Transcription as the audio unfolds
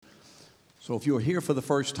So if you're here for the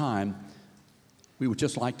first time, we would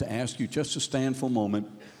just like to ask you just to stand for a moment,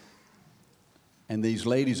 and these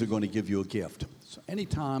ladies are going to give you a gift. So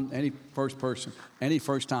anytime, any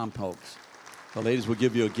first-time folks, the ladies will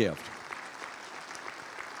give you a gift.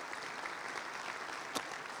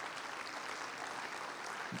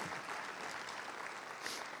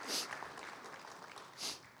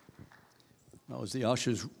 Now, as the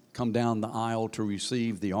ushers come down the aisle to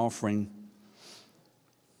receive the offering,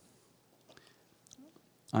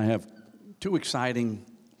 I have two exciting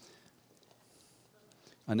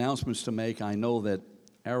announcements to make. I know that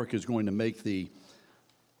Eric is going to make the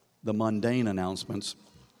mundane announcements.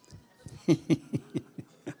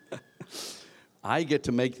 I get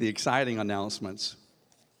to make the exciting announcements.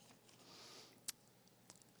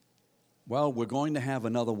 Well, we're going to have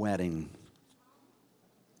another wedding.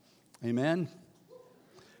 Amen?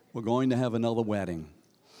 We're going to have another wedding.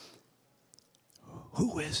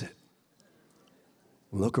 Who is it?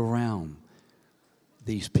 Look around.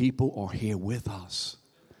 These people are here with us.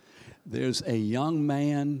 There's a young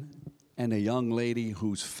man and a young lady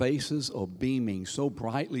whose faces are beaming so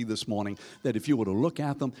brightly this morning that if you were to look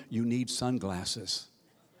at them, you need sunglasses.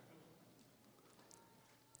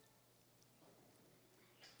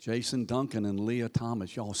 Jason Duncan and Leah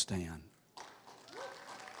Thomas, y'all stand.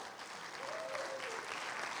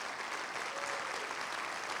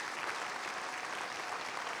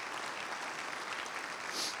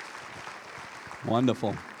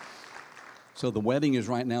 Wonderful. So the wedding is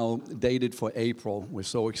right now dated for April. We're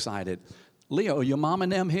so excited. Leah, are your mom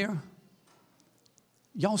and them here?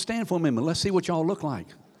 Y'all stand for a minute. Let's see what y'all look like.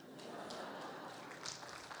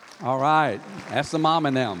 All right. That's the mom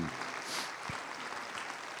and them.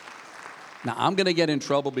 Now, I'm going to get in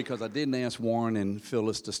trouble because I didn't ask Warren and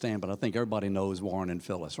Phyllis to stand, but I think everybody knows Warren and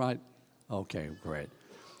Phyllis, right? Okay, great.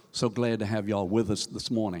 So glad to have y'all with us this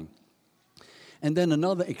morning. And then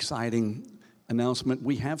another exciting announcement.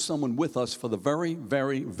 We have someone with us for the very,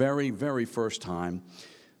 very, very, very first time.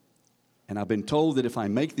 And I've been told that if I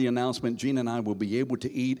make the announcement, Gina and I will be able to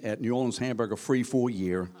eat at New Orleans Hamburger free for a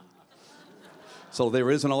year. So there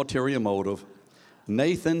is an ulterior motive.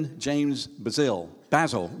 Nathan James Basil.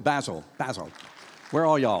 Where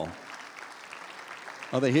are y'all?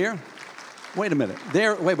 Are they here? Wait a minute.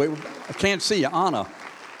 Wait. I can't see you. Anna.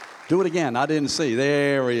 Do it again. I didn't see.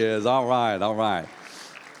 There he is. All right.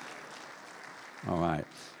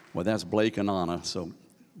 Well, that's Blake and Anna, so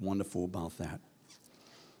wonderful about that.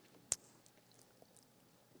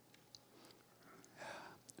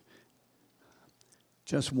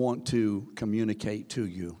 Just want to communicate to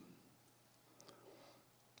you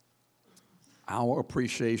our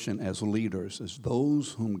appreciation as leaders, as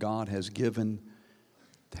those whom God has given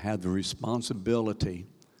to have the responsibility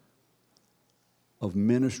of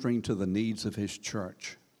ministering to the needs of His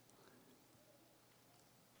church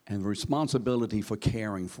and the responsibility for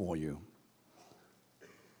caring for you.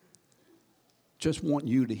 Just want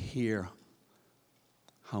you to hear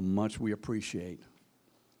how much we appreciate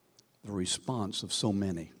the response of so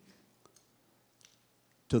many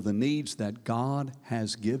to the needs that God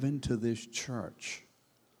has given to this church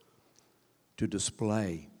to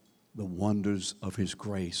display the wonders of His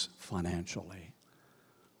grace financially.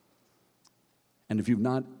 And if you've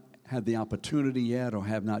not had the opportunity yet or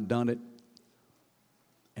have not done it,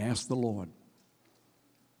 ask the Lord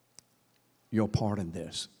your part in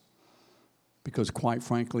this. Because quite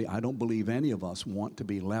frankly, I don't believe any of us want to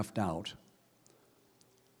be left out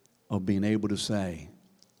of being able to say,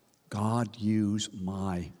 God, use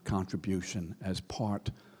my contribution as part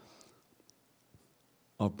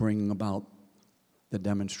of bringing about the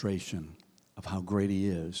demonstration of how great He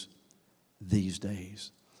is these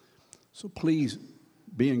days. So please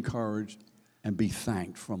be encouraged and be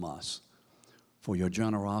thanked from us for your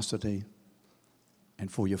generosity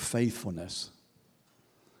and for your faithfulness.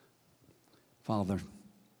 Father,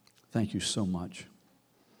 thank you so much.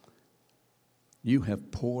 You have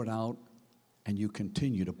poured out and you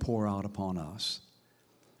continue to pour out upon us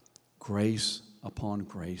grace upon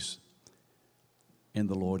grace in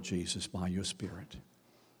the Lord Jesus by your Spirit.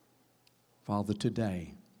 Father,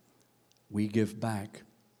 today we give back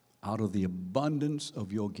out of the abundance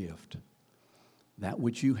of your gift that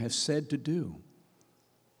which you have said to do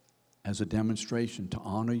as a demonstration to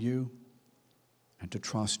honor you and to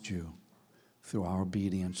trust you through our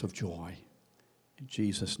obedience of joy. In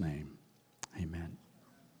Jesus' name, amen.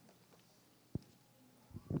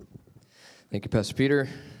 Thank you, Pastor Peter.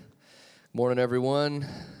 Good morning, everyone.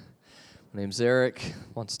 My name's Eric.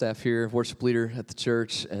 I'm on staff here, worship leader at the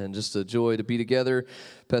church, and just a joy to be together.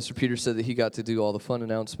 Pastor Peter said that he got to do all the fun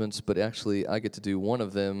announcements, but actually I get to do one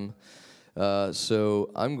of them.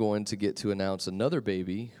 So I'm going to get to announce another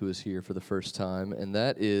baby who is here for the first time, and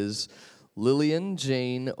that is Lillian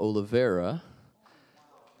Jane Oliveira,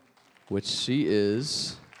 which she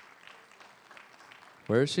is...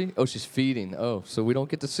 Where is she? Oh, she's feeding. Oh, so we don't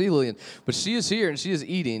get to see Lillian. But she is here, and she is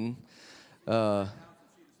eating.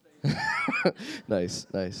 Nice,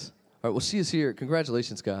 nice. All right, well, she is here.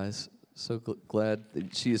 Congratulations, guys. So glad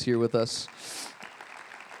that she is here with us.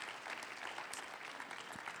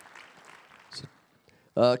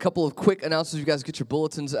 A couple of quick announcements. You guys get your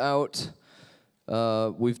bulletins out.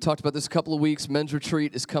 We've talked about this a couple of weeks. Men's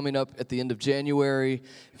retreat is coming up at the end of January.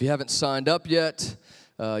 If you haven't signed up yet,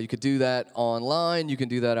 you could do that online. You can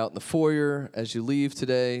do that out in the foyer as you leave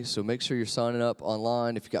today. So make sure you're signing up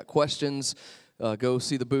online. If you got questions, go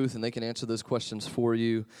see the booth, and they can answer those questions for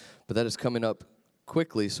you. But that is coming up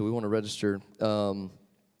quickly, so we want to register.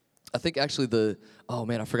 I think actually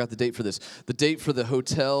I forgot the date for this. The date for the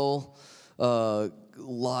hotel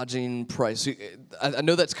lodging price. I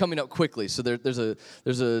know that's coming up quickly, so there's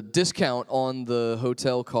a discount on the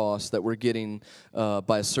hotel cost that we're getting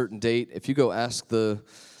by a certain date. If you go ask the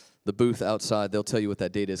booth outside, they'll tell you what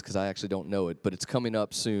that date is because I actually don't know it, but it's coming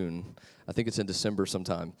up soon. I think it's in December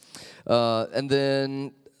sometime. And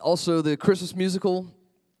then also the Christmas musical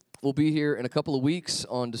will be here in a couple of weeks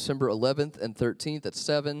on December 11th and 13th at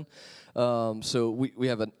 7. So we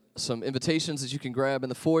have some invitations that you can grab in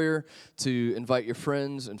the foyer to invite your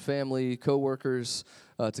friends and family, coworkers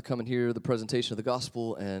to come and hear the presentation of the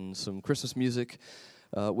gospel and some Christmas music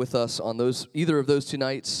with us on either of those 2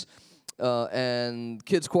 nights. And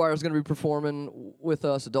kids choir is going to be performing with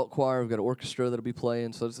us. Adult choir, we've got an orchestra that'll be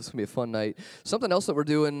playing, so it's going to be a fun night. Something else that we're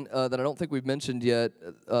doing that I don't think we've mentioned yet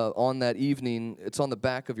on that evening, it's on the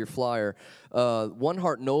back of your flyer. One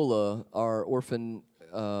Heart NOLA, our orphan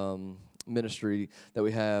ministry that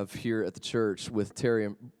we have here at the church with Terry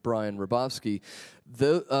and Brian Rabowski,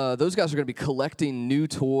 those guys are going to be collecting new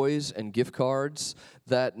toys and gift cards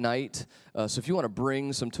that night. So if you want to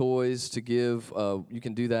bring some toys to give, you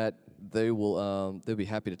can do that. They'll be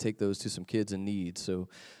happy to take those to some kids in need. So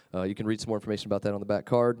you can read some more information about that on the back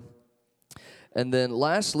card. And then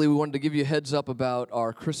lastly, we wanted to give you a heads up about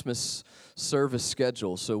our Christmas service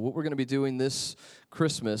schedule. So what we're going to be doing this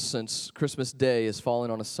Christmas, since Christmas Day is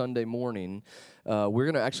falling on a Sunday morning, we're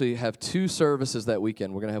going to actually have 2 services that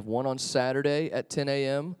weekend. We're going to have one on Saturday at 10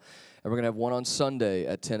 a.m., and we're going to have one on Sunday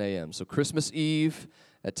at 10 a.m. So Christmas Eve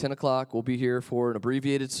at 10 o'clock, we'll be here for an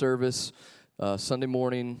abbreviated service. Sunday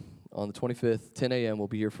morning on the 25th, 10 a.m., we'll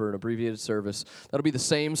be here for an abbreviated service. That'll be the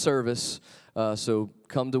same service, so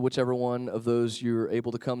come to whichever one of those you're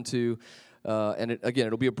able to come to. And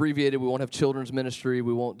it'll be abbreviated. We won't have children's ministry.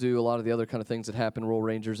 We won't do a lot of the other kind of things that happen, Royal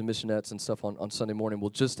Rangers and Missionettes and stuff on Sunday morning. We'll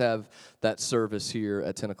just have that service here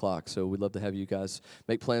at 10 o'clock. So we'd love to have you guys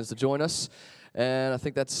make plans to join us. And I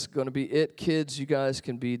think that's going to be it. Kids, you guys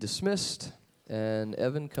can be dismissed. And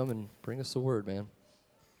Evan, come and bring us the word, man.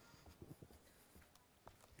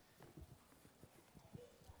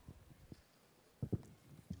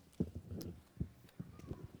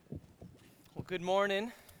 Well, good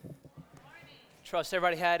morning. Trust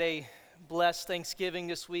everybody had a blessed Thanksgiving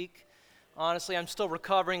this week. Honestly, I'm still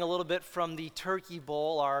recovering a little bit from the Turkey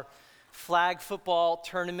Bowl, our flag football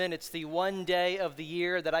tournament. It's the one day of the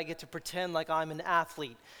year that I get to pretend like I'm an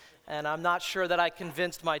athlete. And I'm not sure that I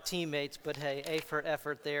convinced my teammates, but hey, A for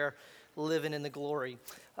effort there, living in the glory.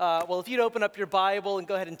 Well, if you'd open up your Bible and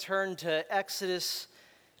go ahead and turn to Exodus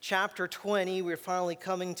chapter 20, we're finally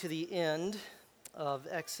coming to the end of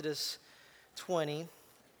Exodus 20.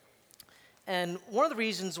 And one of the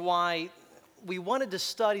reasons why we wanted to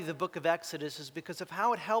study the book of Exodus is because of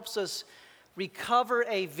how it helps us recover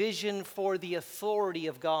a vision for the authority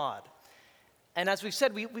of God. And as we've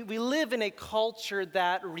said, we live in a culture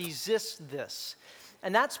that resists this.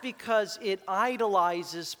 And that's because it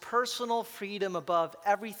idolizes personal freedom above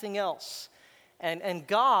everything else. And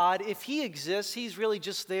God, if he exists, he's really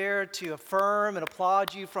just there to affirm and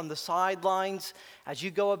applaud you from the sidelines as you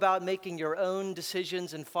go about making your own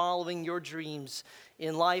decisions and following your dreams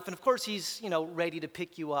in life. And of course, he's, ready to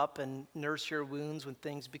pick you up and nurse your wounds when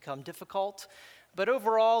things become difficult. But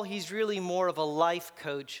overall, he's really more of a life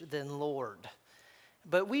coach than Lord.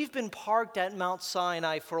 But we've been parked at Mount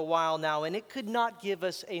Sinai for a while now, and it could not give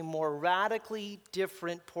us a more radically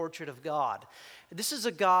different portrait of God. This is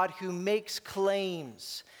a God who makes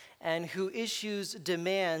claims and who issues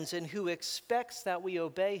demands and who expects that we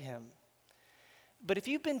obey him. But if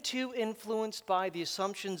you've been too influenced by the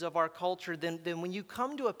assumptions of our culture, then when you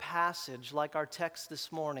come to a passage like our text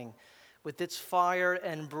this morning with its fire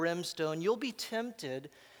and brimstone, you'll be tempted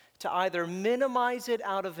to either minimize it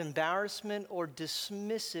out of embarrassment or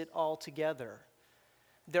dismiss it altogether.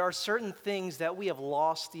 There are certain things that we have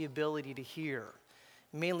lost the ability to hear,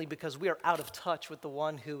 mainly because we are out of touch with the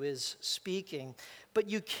one who is speaking. But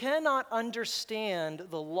you cannot understand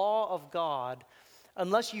the law of God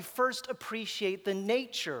unless you first appreciate the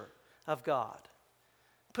nature of God.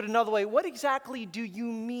 Put another way, what exactly do you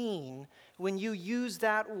mean when you use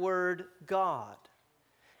that word God?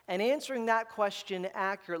 And answering that question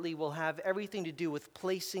accurately will have everything to do with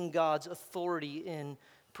placing God's authority in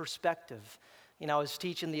perspective. You know, I was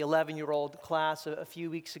teaching the 11-year-old class a few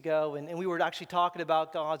weeks ago, and we were actually talking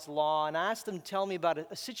about God's law, and I asked them to tell me about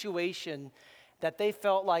a situation that they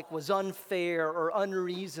felt like was unfair or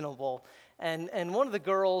unreasonable. And one of the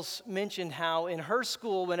girls mentioned how in her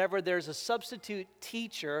school, whenever there's a substitute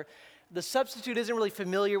teacher, the substitute isn't really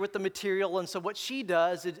familiar with the material, and so what she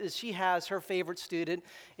does is she has her favorite student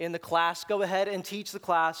in the class go ahead and teach the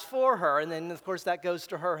class for her, and then of course that goes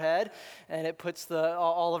to her head, and it puts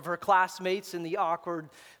all of her classmates in the awkward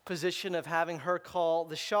position of having her call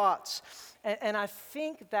the shots. And I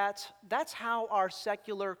think that's how our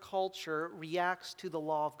secular culture reacts to the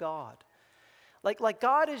law of God. Like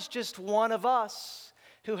God is just one of us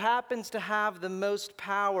who happens to have the most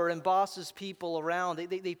power and bosses people around.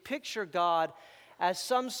 They picture God as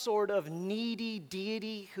some sort of needy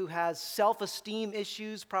deity who has self-esteem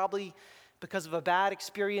issues, probably because of a bad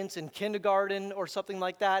experience in kindergarten or something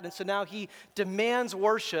like that. And so now he demands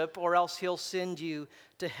worship or else he'll send you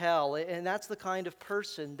to hell. And that's the kind of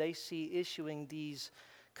person they see issuing these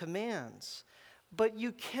commands. But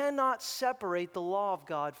you cannot separate the law of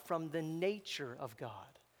God from the nature of God.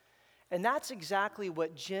 And that's exactly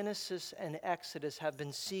what Genesis and Exodus have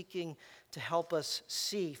been seeking to help us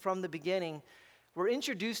see. From the beginning, we're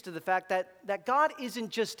introduced to the fact that God isn't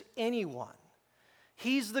just anyone.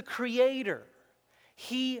 He's the creator.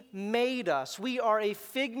 He made us. We are a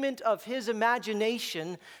figment of his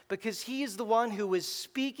imagination because he is the one who is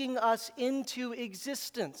speaking us into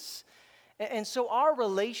existence. And so our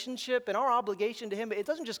relationship and our obligation to him, it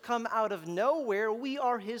doesn't just come out of nowhere. We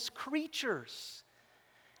are his creatures.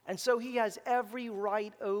 And so he has every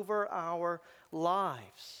right over our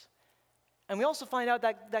lives. And we also find out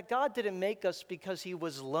that God didn't make us because he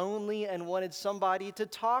was lonely and wanted somebody to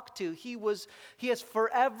talk to. He has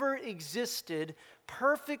forever existed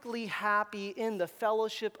perfectly happy in the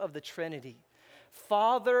fellowship of the Trinity.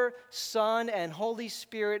 Father, Son, and Holy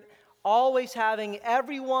Spirit always having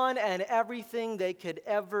everyone and everything they could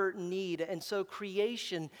ever need. And so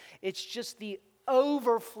creation, it's just the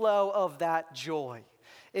overflow of that joy.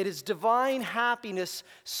 It is divine happiness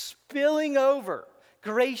spilling over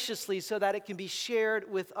graciously so that it can be shared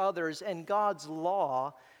with others. And God's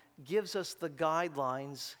law gives us the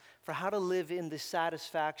guidelines for how to live in the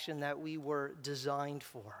satisfaction that we were designed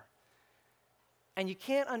for. And you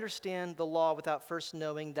can't understand the law without first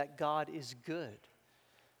knowing that God is good.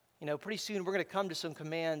 You know, pretty soon we're going to come to some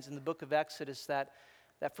commands in the book of Exodus that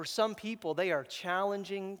for some people, they are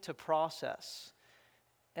challenging to process.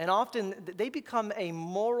 And often they become a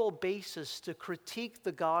moral basis to critique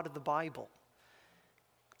the God of the Bible.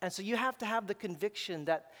 And so you have to have the conviction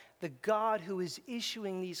that the God who is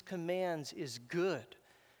issuing these commands is good.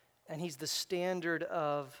 And he's the standard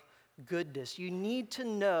of goodness. You need to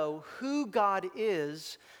know who God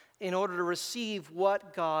is in order to receive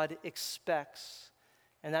what God expects.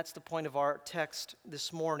 And that's the point of our text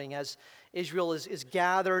this morning. As Israel is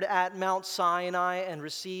gathered at Mount Sinai and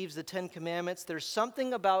receives the Ten Commandments, there's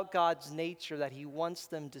something about God's nature that he wants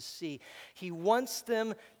them to see. He wants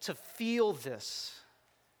them to feel this.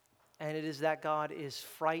 And it is that God is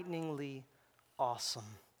frighteningly awesome.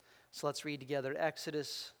 So let's read together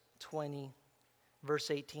Exodus 20,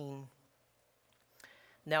 verse 18.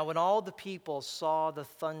 Now when all the people saw the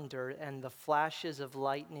thunder and the flashes of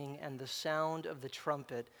lightning and the sound of the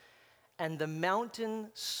trumpet and the mountain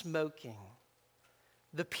smoking,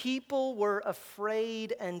 the people were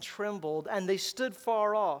afraid and trembled, and they stood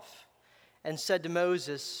far off and said to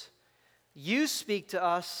Moses, "You speak to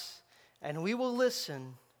us, and we will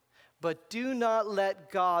listen, but do not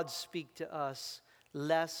let God speak to us,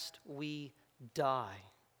 lest we die."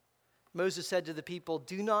 Moses said to the people,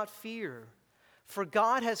 "Do not fear, for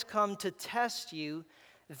God has come to test you,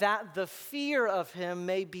 that the fear of him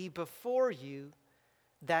may be before you,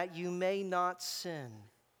 that you may not sin."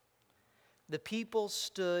 The people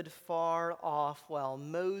stood far off while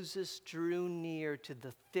Moses drew near to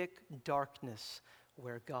the thick darkness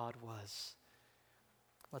where God was.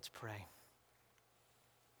 Let's pray.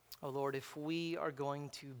 Oh Lord, if we are going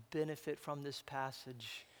to benefit from this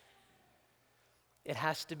passage, it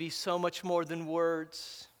has to be so much more than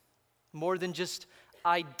words, more than just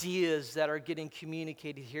ideas that are getting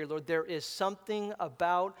communicated here, Lord. There is something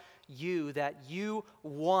about you that you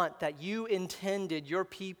want, that you intended your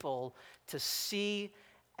people to see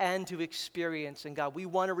and to experience. And God, we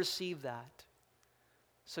want to receive that.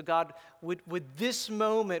 So God, would this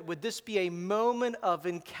moment, would this be a moment of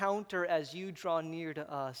encounter as you draw near to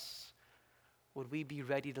us? Would we be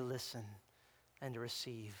ready to listen and to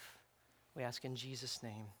receive? We ask in Jesus'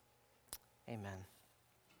 name, amen.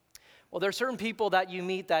 Well, there are certain people that you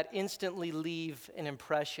meet that instantly leave an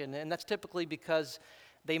impression, and that's typically because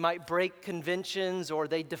they might break conventions or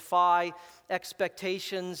they defy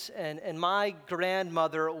expectations. And my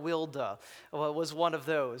grandmother, Wilda, was one of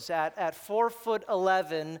those. At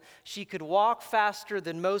 4'11", she could walk faster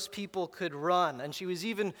than most people could run. And she was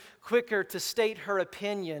even quicker to state her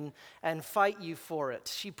opinion and fight you for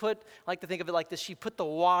it. I like to think of it like this, she put the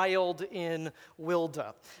wild in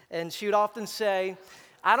Wilda. And she would often say,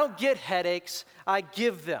 "I don't get headaches, I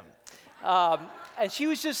give them." And she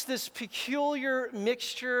was just this peculiar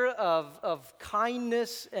mixture of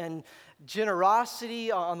kindness and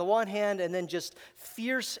generosity on the one hand, and then just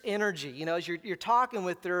fierce energy. You know, as you're talking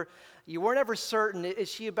with her, you weren't ever certain,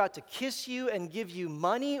 is she about to kiss you and give you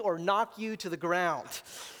money or knock you to the ground?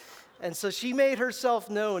 And so she made herself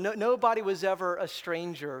known. Nobody was ever a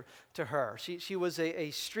stranger to her. She was a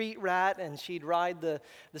street rat, and she'd ride the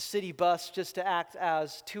city bus just to act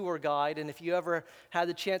as tour guide. And if you ever had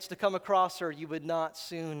the chance to come across her, you would not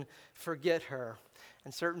soon forget her.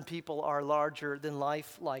 And certain people are larger than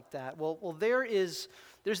life like that. Well, there's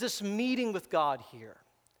this meeting with God here.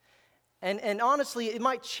 And honestly, it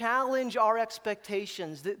might challenge our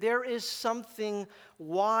expectations. That there is something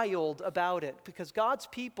wild about it, because God's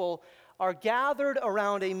people are gathered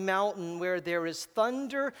around a mountain where there is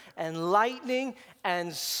thunder and lightning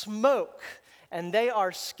and smoke, and they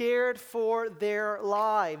are scared for their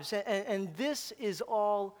lives. And this is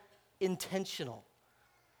all intentional.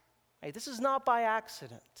 Hey, this is not by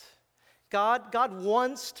accident. God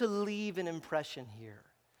wants to leave an impression here.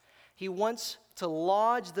 He wants to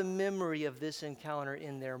lodge the memory of this encounter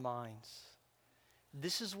in their minds.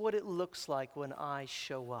 This is what it looks like when I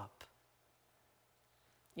show up.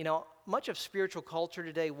 You know, much of spiritual culture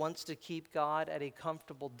today wants to keep God at a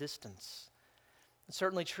comfortable distance. It's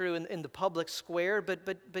certainly true in the public square, but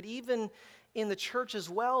even in the church as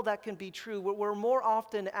well, that can be true. We're more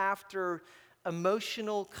often after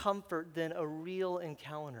emotional comfort than a real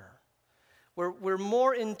encounter. We're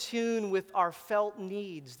more in tune with our felt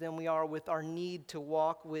needs than we are with our need to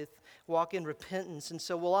walk in repentance. And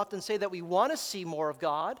so we'll often say that we want to see more of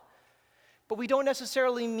God, but we don't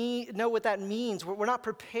necessarily know what that means. We're not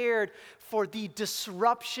prepared for the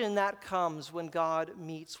disruption that comes when God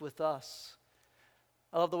meets with us.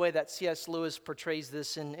 I love the way that C.S. Lewis portrays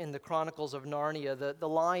this in the Chronicles of Narnia. The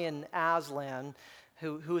lion Aslan,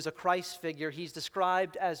 who is a Christ figure, he's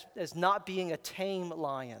described as not being a tame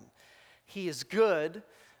lion. He is good,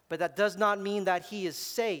 but that does not mean that he is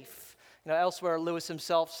safe. You know, elsewhere, Lewis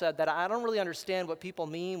himself said that I don't really understand what people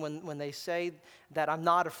mean when they say that I'm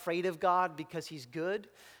not afraid of God because he's good.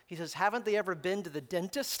 He says, haven't they ever been to the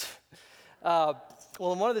dentist? Well,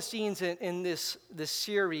 in one of the scenes in this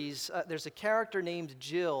series, there's a character named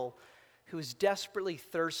Jill who is desperately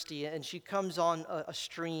thirsty, and she comes on a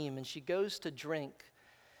stream, and she goes to drink.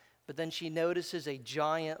 But then she notices a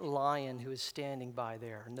giant lion who is standing by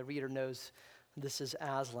there. And the reader knows this is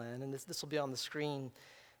Aslan. And this will be on the screen. It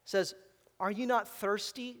says, "Are you not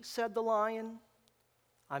thirsty?" said the lion.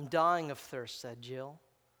 "I'm dying of thirst," said Jill.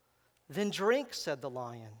 "Then drink," said the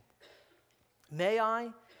lion. "May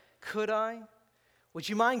I? Could I? Would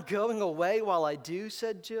you mind going away while I do?"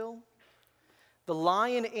 said Jill. The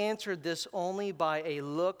lion answered this only by a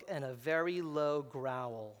look and a very low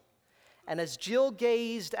growl. And as Jill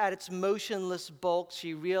gazed at its motionless bulk,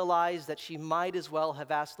 she realized that she might as well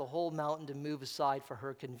have asked the whole mountain to move aside for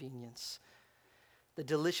her convenience. The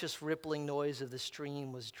delicious rippling noise of the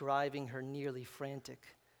stream was driving her nearly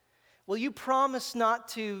frantic. "Will you promise not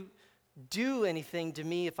to do anything to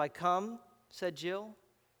me if I come?" said Jill.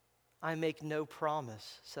 "I make no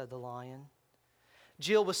promise," said the lion.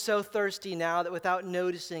 Jill was so thirsty now that without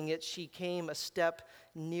noticing it, she came a step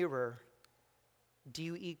nearer. "Do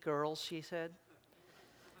you eat girls?" she said.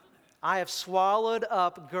 "I have swallowed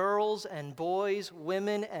up girls and boys,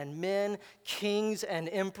 women and men, kings and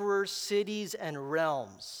emperors, cities and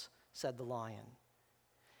realms," said the lion.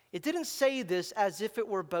 It didn't say this as if it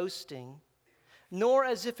were boasting, nor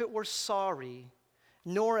as if it were sorry,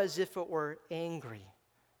 nor as if it were angry.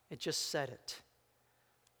 It just said it.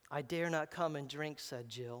 "I dare not come and drink," said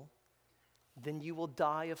Jill. "Then you will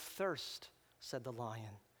die of thirst," said the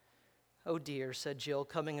lion. "Oh dear," said Jill,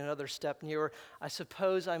 coming another step nearer. "I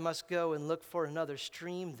suppose I must go and look for another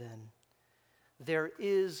stream then." "There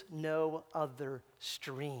is no other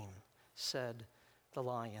stream," said the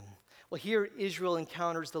lion. Well, here Israel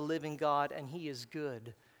encounters the living God, and he is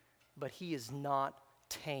good, but he is not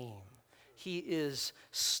tame. He is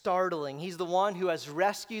startling. He's the one who has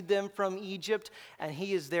rescued them from Egypt, and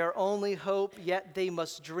he is their only hope, yet they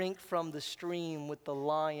must drink from the stream with the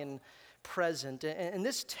lion present. And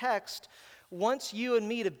this text wants you and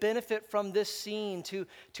me to benefit from this scene, to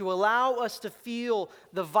allow us to feel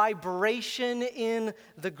the vibration in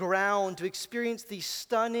the ground, to experience the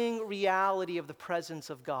stunning reality of the presence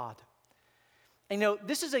of God. And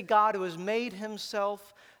this is a God who has made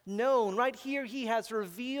himself known. Right here, he has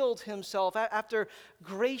revealed himself. After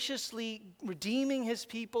graciously redeeming his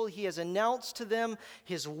people, he has announced to them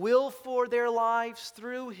his will for their lives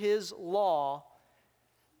through his law,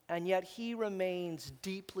 and yet he remains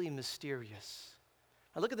deeply mysterious.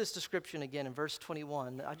 Now look at this description again in verse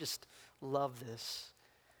 21. I just love this.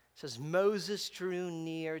 It says, "Moses drew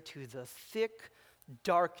near to the thick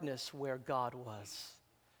darkness where God was."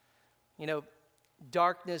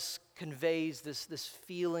 Darkness conveys this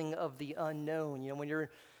feeling of the unknown. When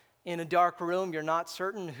you're in a dark room, you're not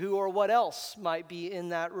certain who or what else might be in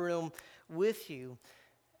that room with you.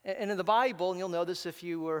 And in the Bible, and you'll know this if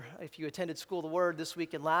you attended School of the Word this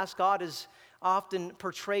week and last, God is often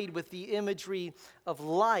portrayed with the imagery of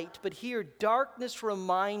light. But here, darkness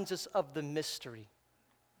reminds us of the mystery,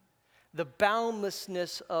 the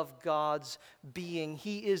boundlessness of God's being.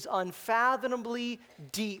 He is unfathomably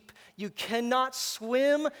deep. You cannot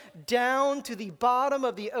swim down to the bottom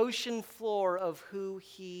of the ocean floor of who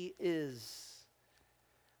he is.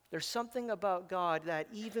 There's something about God that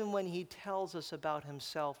even when he tells us about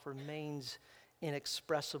himself remains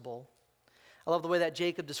inexpressible. I love the way that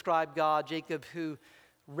Jacob described God, Jacob who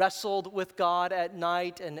wrestled with God at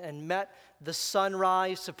night and met the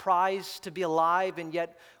sunrise, surprised to be alive and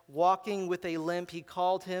yet walking with a limp. He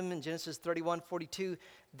called him in Genesis 31:42,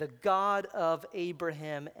 the God of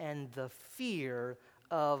Abraham and the fear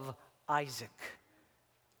of Isaac.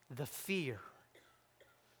 The fear.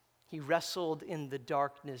 He wrestled in the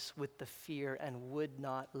darkness with the fear and would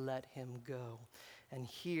not let him go. And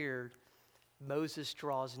here, Moses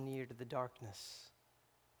draws near to the darkness.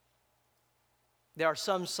 There are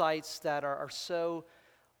some sights that are so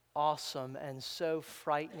awesome and so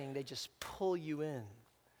frightening, they just pull you in.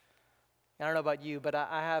 I don't know about you, but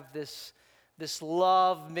I have this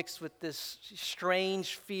love mixed with this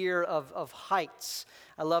strange fear of heights.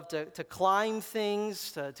 I love to climb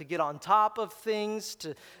things, to get on top of things,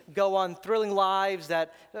 to go on thrilling rides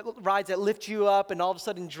that lift you up and all of a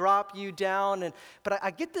sudden drop you down. But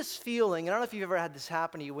I get this feeling, and I don't know if you've ever had this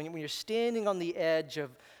happen to you, when you're standing on the edge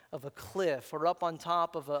of a cliff or up on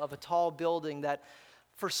top of a tall building, that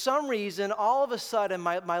for some reason, all of a sudden,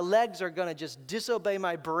 my legs are going to just disobey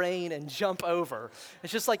my brain and jump over.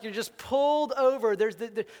 It's just like you're just pulled over.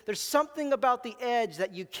 There's something about the edge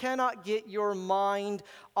that you cannot get your mind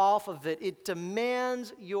off of it. It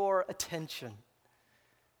demands your attention.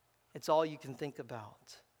 It's all you can think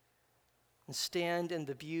about. And stand in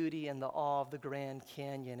the beauty and the awe of the Grand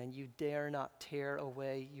Canyon, and you dare not tear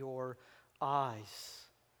away your eyes.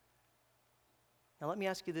 Now let me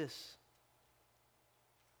ask you this.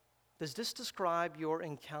 Does this describe your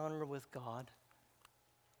encounter with God?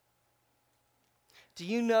 Do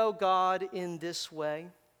you know God in this way?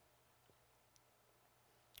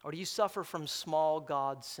 Or do you suffer from small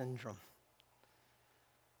God syndrome?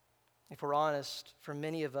 If we're honest, for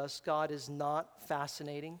many of us, God is not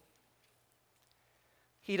fascinating.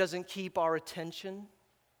 He doesn't keep our attention.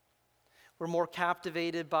 We're more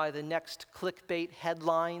captivated by the next clickbait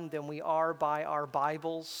headline than we are by our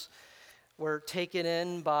Bibles. We're taken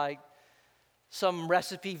in by some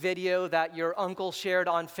recipe video that your uncle shared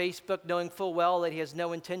on Facebook, knowing full well that he has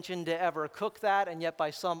no intention to ever cook that, and yet by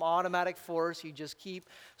some automatic force, you just keep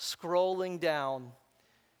scrolling down.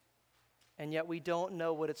 And yet we don't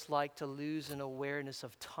know what it's like to lose an awareness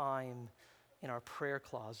of time in our prayer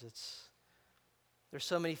closets. There's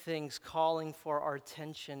so many things calling for our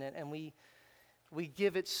attention, and we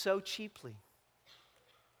give it so cheaply.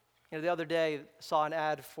 The other day, I saw an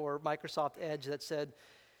ad for Microsoft Edge that said,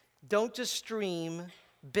 "Don't just stream,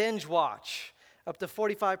 binge watch. Up to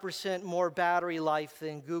 45% more battery life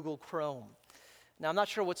than Google Chrome." Now, I'm not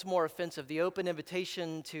sure what's more offensive, the open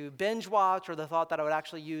invitation to binge watch or the thought that I would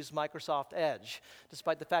actually use Microsoft Edge,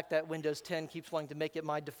 despite the fact that Windows 10 keeps wanting to make it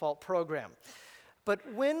my default program.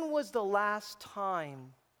 But when was the last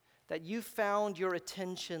time that you found your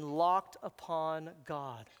attention locked upon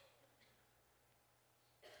God?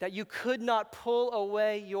 that you could not pull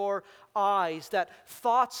away your eyes, that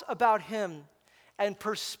thoughts about him and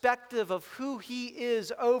perspective of who he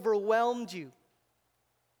is overwhelmed you.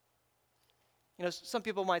 You know, some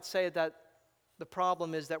people might say that the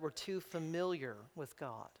problem is that we're too familiar with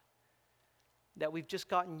God, that we've just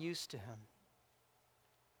gotten used to him.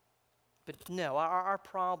 But no, our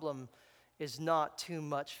problem is not too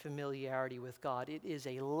much familiarity with God. It is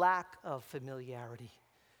a lack of familiarity.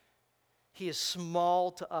 He is small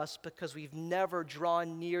to us because we've never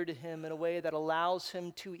drawn near to him in a way that allows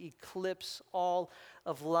him to eclipse all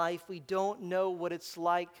of life. We don't know what it's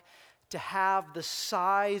like to have the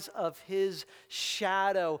size of his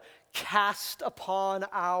shadow cast upon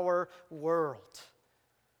our world.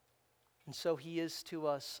 And so he is to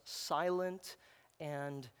us silent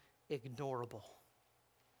and ignorable.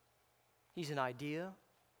 He's an idea.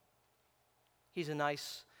 He's a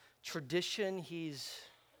nice tradition. He's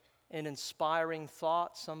an inspiring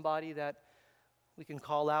thought, somebody that we can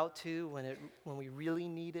call out to when we really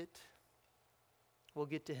need it. We'll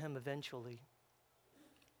get to him eventually.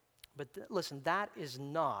 But listen, that is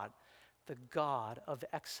not the God of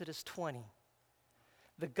Exodus 20.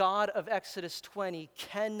 The God of Exodus 20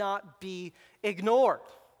 cannot be ignored.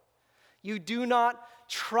 You do not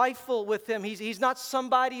trifle with him. He's not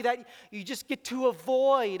somebody that you just get to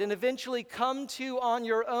avoid and eventually come to on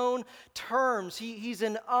your own terms. He's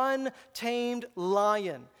an untamed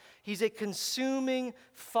lion. He's a consuming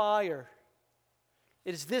fire.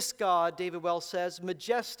 It is this God, David Wells says,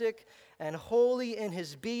 majestic and holy in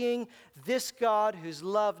his being, this God whose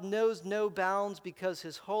love knows no bounds because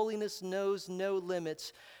his holiness knows no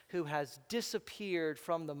limits, who has disappeared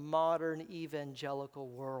from the modern evangelical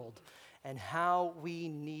world. And how we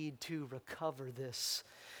need to recover this.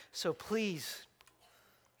 So please,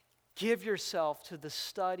 give yourself to the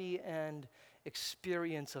study and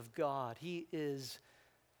experience of God. He is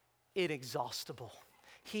inexhaustible.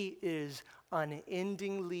 He is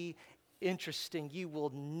unendingly interesting. You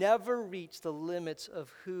will never reach the limits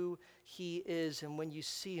of who he is. And when you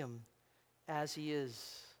see him as he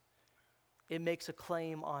is, it makes a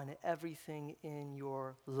claim on everything in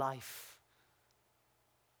your life.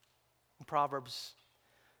 Proverbs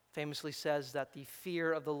famously says that the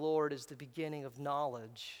fear of the Lord is the beginning of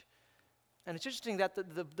knowledge. And it's interesting that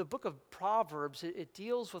the book of Proverbs, it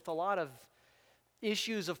deals with a lot of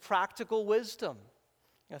issues of practical wisdom.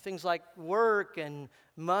 You know, things like work and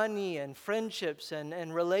money and friendships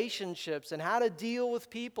and relationships and how to deal with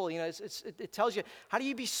people. You know, it tells you how do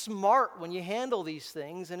you be smart when you handle these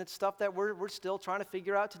things, and it's stuff that we're still trying to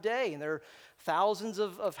figure out today. And there are thousands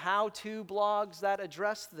of how-to blogs that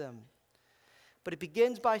address them. But it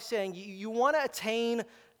begins by saying you want to attain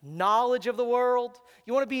knowledge of the world.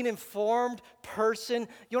 You want to be an informed person.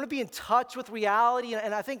 You want to be in touch with reality.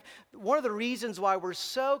 And I think one of the reasons why we're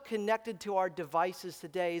so connected to our devices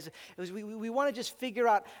today is we want to just figure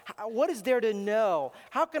out what is there to know.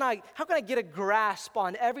 How can I get a grasp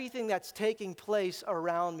on everything that's taking place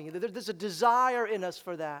around me? There's a desire in us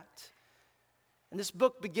for that. And this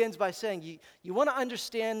book begins by saying you want to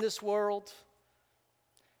understand this world.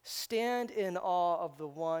 Stand in awe of the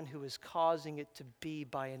one who is causing it to be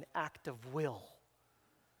by an act of will,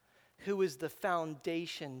 who is the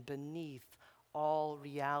foundation beneath all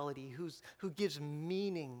reality, who gives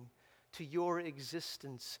meaning to your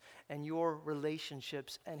existence and your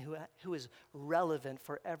relationships, and who is relevant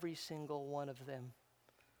for every single one of them.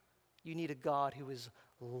 You need a God who is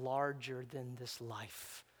larger than this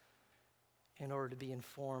life in order to be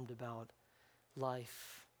informed about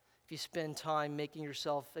life. If you spend time making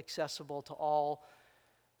yourself accessible to all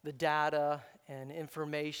the data and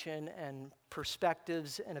information and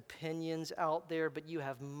perspectives and opinions out there, but you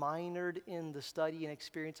have minored in the study and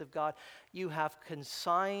experience of God, you have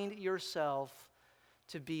consigned yourself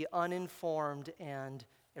to be uninformed and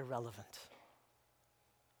irrelevant.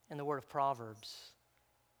 In the word of Proverbs,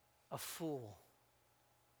 a fool.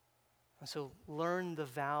 And so learn the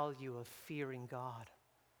value of fearing God.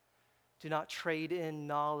 Do not trade in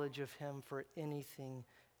knowledge of him for anything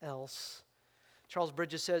else. Charles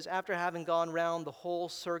Bridges says, after having gone round the whole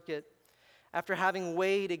circuit, after having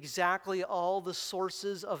weighed exactly all the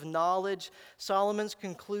sources of knowledge, Solomon's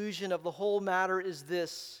conclusion of the whole matter is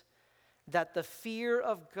this, that the fear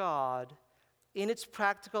of God in its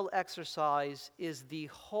practical exercise is the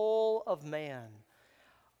whole of man.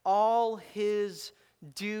 All his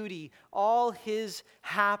duty, all his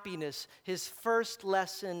happiness, his first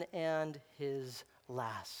lesson and his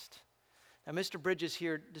last. Now, Mr. Bridges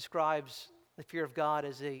here describes the fear of God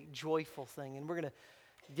as a joyful thing, and we're going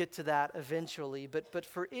to get to that eventually. But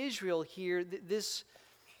for Israel here, this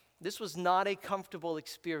was not a comfortable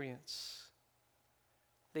experience.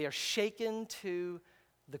 They are shaken to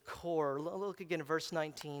the core. Look again at verse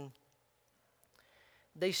 19.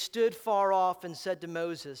 They stood far off and said to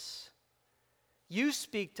Moses, "You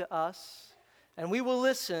speak to us, and we will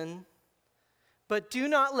listen, but do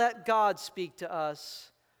not let God speak to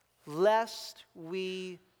us, lest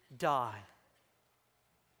we die."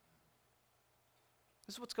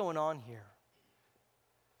 This is what's going on here.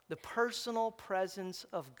 The personal presence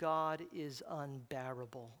of God is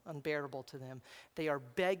unbearable to them. They are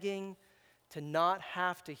begging to not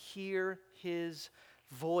have to hear his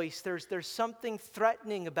voice. There's something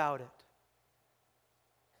threatening about it.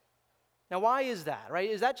 Now, why is that, right?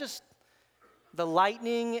 Is that just the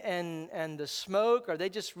lightning and the smoke? Are they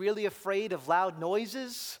just really afraid of loud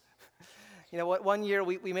noises? You know what? One year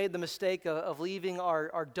we made the mistake of leaving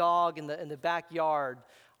our dog in the backyard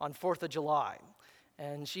on 4th of July.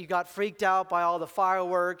 And she got freaked out by all the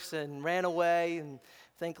fireworks and ran away. And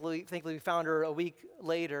thankfully we found her a week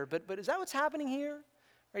later. But is that what's happening here?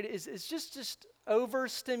 Right? It's just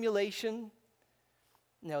overstimulation?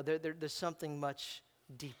 No, there's something much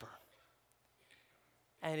deeper.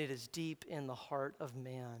 And it is deep in the heart of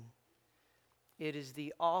man. It is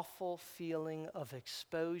the awful feeling of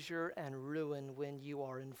exposure and ruin when you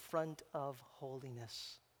are in front of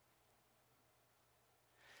holiness.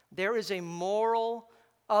 There is a moral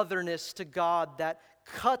otherness to God that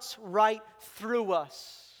cuts right through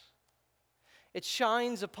us. It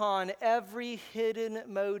shines upon every hidden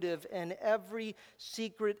motive and every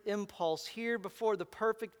secret impulse. Here before the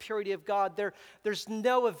perfect purity of God, there's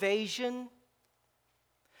no evasion,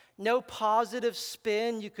 no positive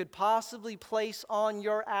spin you could possibly place on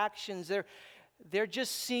your actions. They're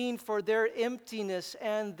just seen for their emptiness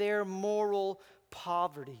and their moral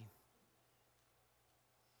poverty.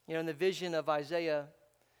 You know, in the vision of Isaiah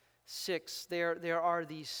 6, there are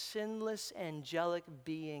these sinless angelic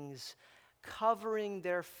beings covering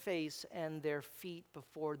their face and their feet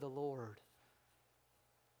before the Lord.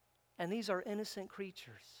 And these are innocent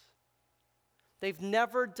creatures. They've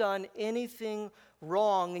never done anything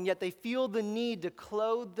wrong, and yet they feel the need to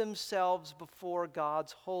clothe themselves before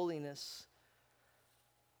God's holiness.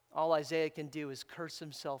 All Isaiah can do is curse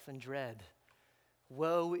himself in dread.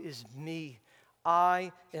 Woe is me.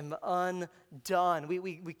 I am undone.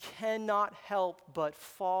 We cannot help but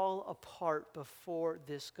fall apart before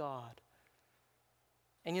this God.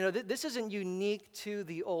 And you know, this isn't unique to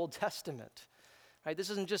the Old Testament. Right?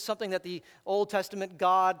 This isn't just something that the Old Testament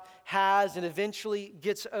God has and eventually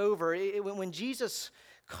gets over. When Jesus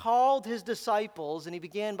called his disciples, and he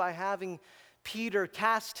began by having Peter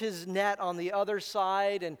cast his net on the other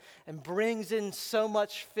side and brings in so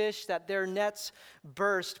much fish that their nets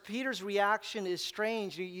burst, Peter's reaction is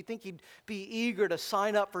strange. You think he'd be eager to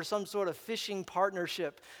sign up for some sort of fishing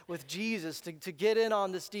partnership with Jesus to get in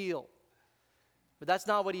on this deal. But that's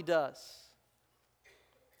not what he does.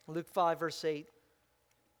 Luke 5, verse 8.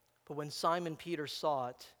 But when Simon Peter saw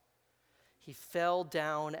it, he fell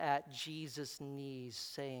down at Jesus' knees,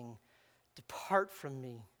 saying, "Depart from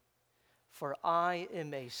me, for I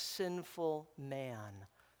am a sinful man,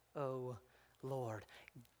 O Lord."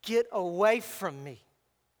 Get away from me,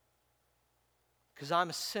 because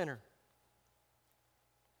I'm a sinner.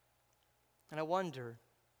 And I wonder,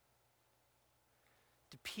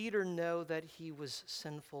 did Peter know that he was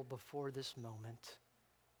sinful before this moment?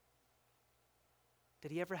 Did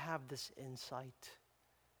he ever have this insight?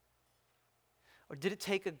 Or did it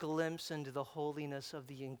take a glimpse into the holiness of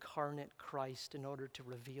the incarnate Christ in order to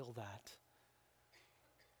reveal that?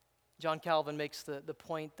 John Calvin makes the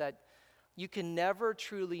point that you can never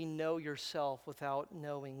truly know yourself without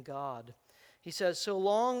knowing God. He says, so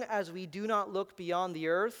long as we do not look beyond the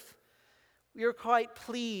earth, we are quite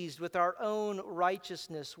pleased with our own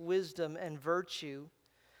righteousness, wisdom, and virtue.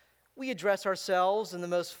 We address ourselves in the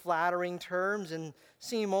most flattering terms and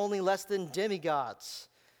seem only less than demigods.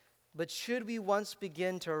 But should we once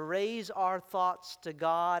begin to raise our thoughts to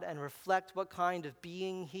God and reflect what kind of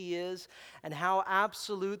being He is and how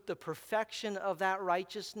absolute the perfection of that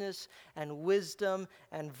righteousness and wisdom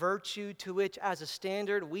and virtue to which as a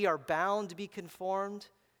standard we are bound to be conformed,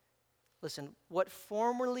 listen, what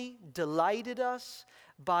formerly delighted us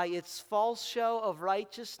by its false show of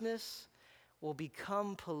righteousness will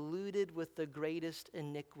become polluted with the greatest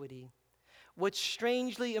iniquity. What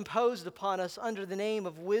strangely imposed upon us under the name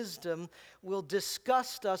of wisdom will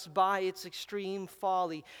disgust us by its extreme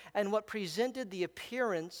folly. And what presented the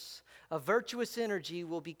appearance of virtuous energy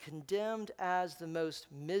will be condemned as the most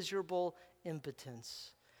miserable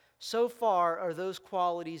impotence. So far are those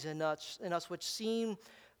qualities in us which seem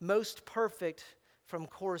most perfect from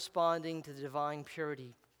corresponding to the divine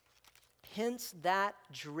purity. hence that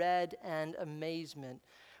dread and amazement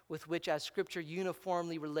with which, as Scripture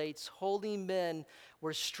uniformly relates, holy men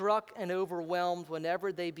were struck and overwhelmed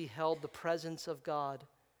whenever they beheld the presence of God.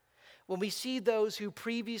 When we see those who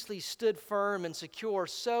previously stood firm and secure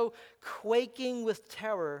so quaking with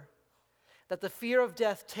terror that the fear of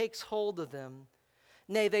death takes hold of them,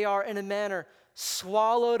 nay, they are in a manner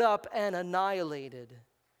swallowed up and annihilated,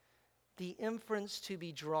 the inference to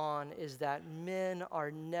be drawn is that men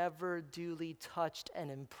are never duly touched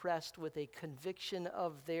and impressed with a conviction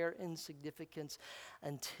of their insignificance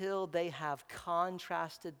until they have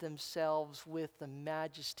contrasted themselves with the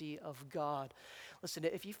majesty of God. Listen,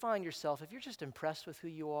 if you find yourself, if you're just impressed with who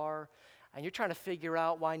you are, and you're trying to figure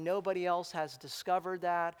out why nobody else has discovered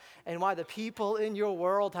that, and why the people in your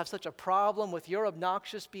world have such a problem with your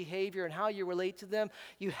obnoxious behavior and how you relate to them,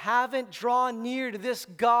 you haven't drawn near to this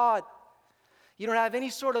God. You don't have any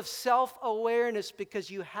sort of self-awareness because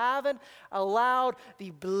you haven't allowed the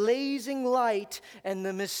blazing light and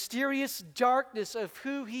the mysterious darkness of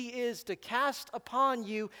who He is to cast upon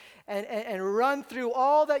you and run through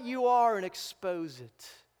all that you are and expose it.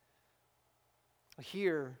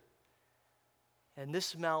 Here, in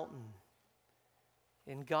this mountain,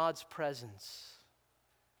 in God's presence,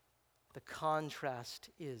 the contrast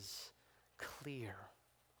is clear.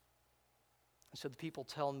 And so the people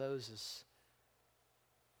tell Moses,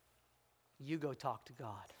 you go talk to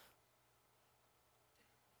God.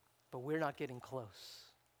 But we're not getting close,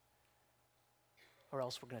 or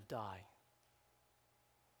else we're going to die.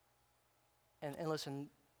 And listen,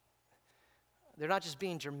 they're not just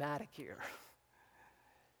being dramatic here.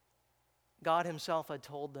 God Himself had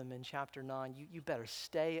told them in chapter 9, you better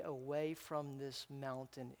stay away from this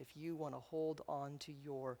mountain if you want to hold on to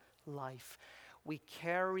your life. We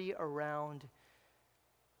carry around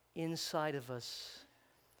inside of us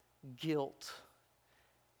guilt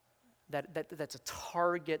that's a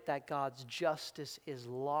target that God's justice is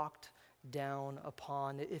locked down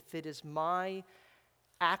upon. If it is my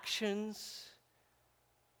actions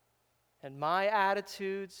and my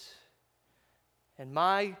attitudes and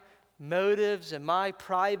my motives and my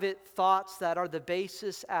private thoughts that are the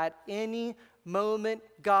basis, at any moment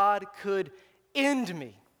God could end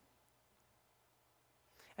me.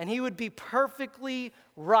 And He would be perfectly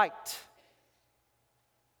right.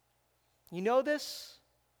 You know this?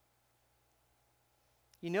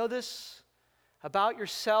 You know this about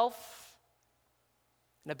yourself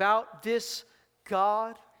and about this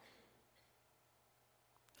God?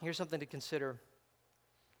 Here's something to consider.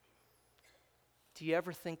 Do you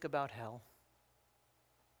ever think about hell?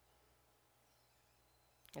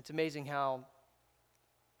 It's amazing how,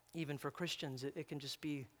 even for Christians, it can just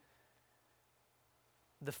be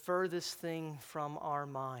the furthest thing from our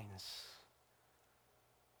minds.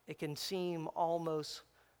 It can seem almost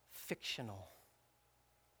fictional,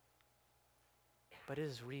 but it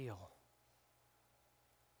is real.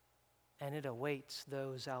 And it awaits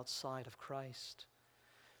those outside of Christ.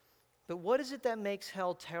 But what is it that makes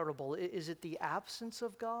hell terrible? Is it the absence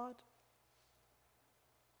of God?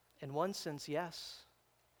 In one sense, yes.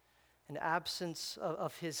 An absence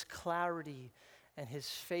of His clarity and His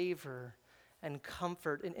favor and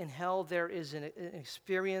comfort. In hell, there is an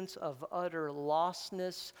experience of utter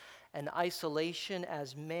lostness and isolation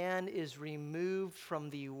as man is removed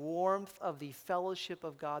from the warmth of the fellowship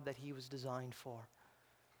of God that he was designed for.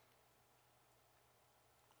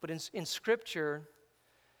 But in Scripture,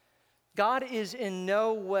 God is in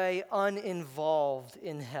no way uninvolved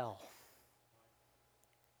in hell.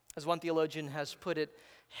 As one theologian has put it,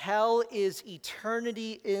 hell is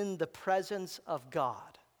eternity in the presence of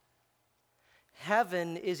God.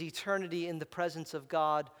 Heaven is eternity in the presence of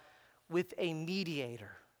God with a mediator.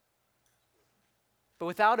 But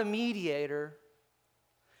without a mediator,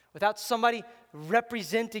 without somebody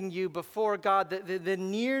representing you before God, the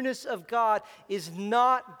nearness of God is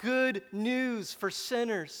not good news for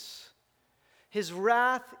sinners. His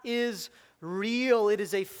wrath is real. It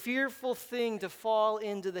is a fearful thing to fall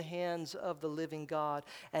into the hands of the living God.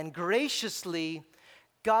 And graciously,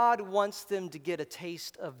 God wants them to get a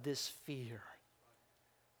taste of this fear.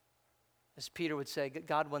 As Peter would say,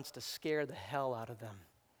 God wants to scare the hell out of them.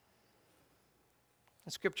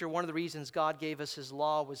 In Scripture, one of the reasons God gave us His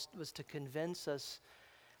law was to convince us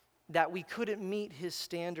that we couldn't meet His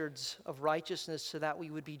standards of righteousness, so that we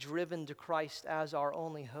would be driven to Christ as our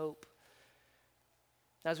only hope.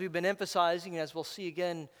 As we've been emphasizing, and as we'll see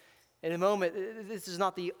again in a moment, this is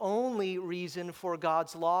not the only reason for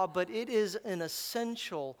God's law, but it is an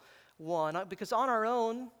essential one. Because on our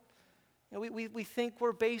own, we think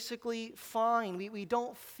we're basically fine. We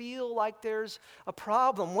don't feel like there's a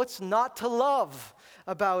problem. What's not to love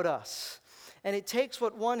about us? And it takes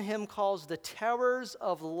what one hymn calls the terrors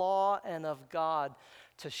of law and of God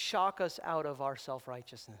to shock us out of our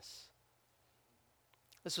self-righteousness.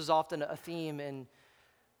 This was often a theme in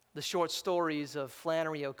the short stories of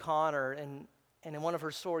Flannery O'Connor, and in one of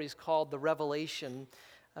her stories called The Revelation,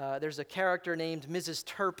 there's a character named Mrs.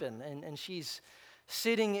 Turpin, and she's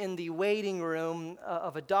sitting in the waiting room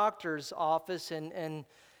of a doctor's office, and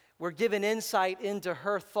we're given insight into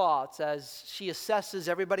her thoughts as she assesses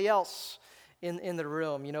everybody else in the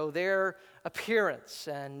room, their appearance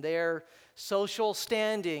and their social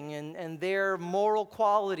standing and their moral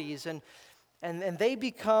qualities, and they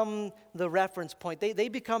become the reference point. They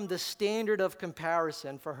become the standard of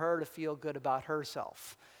comparison for her to feel good about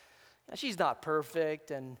herself. Now, she's not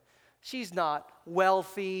perfect, and she's not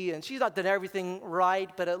wealthy, and she's not done everything right,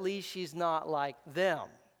 but at least she's not like them,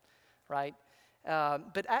 right?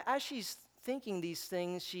 But as she's thinking these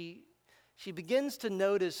things, she begins to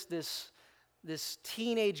notice this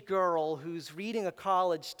teenage girl who's reading a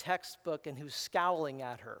college textbook and who's scowling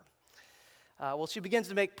at her. She begins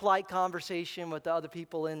to make polite conversation with the other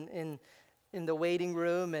people in the waiting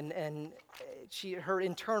room, and her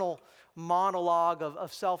internal monologue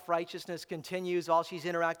of self-righteousness continues while she's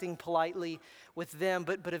interacting politely with them.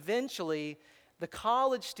 But eventually, the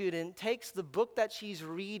college student takes the book that she's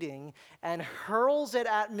reading and hurls it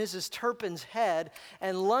at Mrs. Turpin's head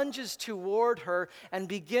and lunges toward her and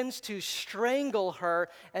begins to strangle her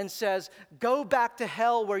and says, "Go back to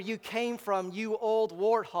hell where you came from, you old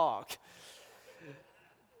warthog."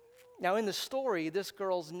 Now, in the story, this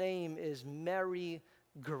girl's name is Mary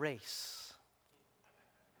Grace.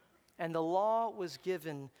 And the law was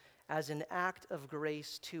given as an act of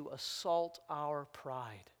grace to assault our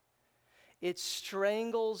pride. It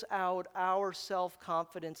strangles out our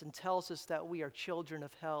self-confidence and tells us that we are children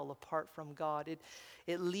of hell apart from God.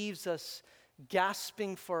 It leaves us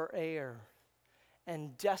gasping for air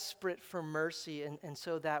and desperate for mercy, and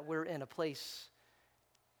so that we're in a place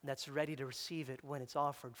that's ready to receive it when it's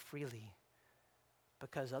offered freely.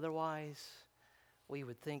 Because otherwise, we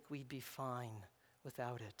would think we'd be fine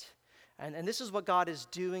without it. And this is what God is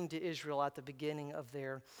doing to Israel at the beginning of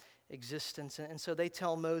their existence. And so they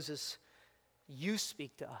tell Moses, "You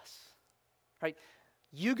speak to us," right?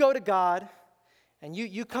 You go to God, and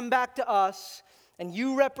you come back to us, and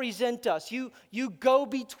you represent us. You go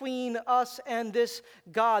between us and this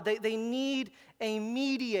God. They need a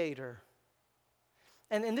mediator.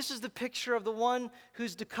 And this is the picture of the one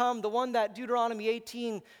who's to come, the one that Deuteronomy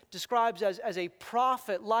 18 describes as a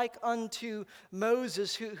prophet like unto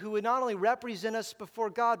Moses, who would not only represent us before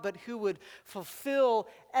God, but who would fulfill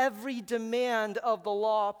every demand of the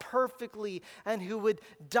law perfectly, and who would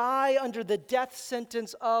die under the death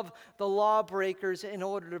sentence of the lawbreakers in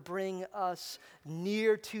order to bring us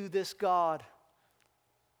near to this God.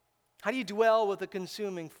 How do you dwell with a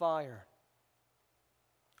consuming fire?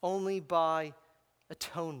 Only by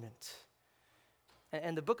atonement.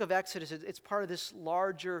 And the book of Exodus, it's part of this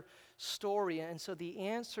larger story. And so the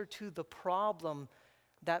answer to the problem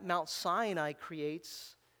that Mount Sinai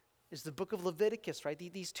creates is the book of Leviticus, right?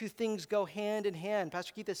 These two things go hand in hand.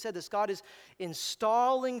 Pastor Keith has said this. God is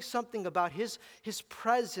installing something about his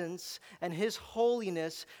presence and his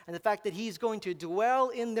holiness and the fact that he's going to dwell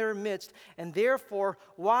in their midst, and therefore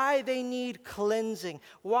why they need cleansing,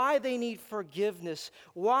 why they need forgiveness,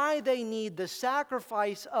 why they need the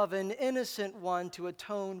sacrifice of an innocent one to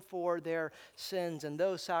atone for their sins. And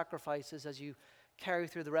those sacrifices, as you carry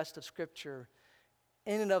through the rest of Scripture,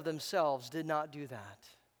 in and of themselves did not do that.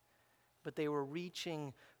 But they were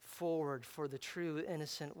reaching forward for the true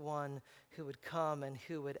innocent one who would come and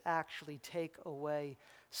who would actually take away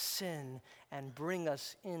sin and bring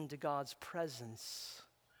us into God's presence.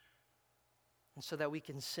 And so that we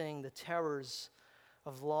can sing, "The terrors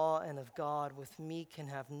of law and of God with me can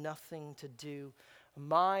have nothing to do.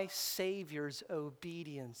 My Savior's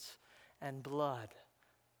obedience and blood,"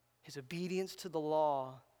 his obedience to the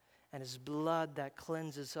law and his blood that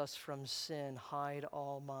cleanses us from sin, "hide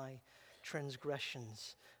all my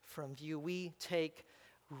transgressions from view." We take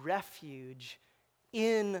refuge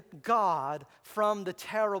in God from the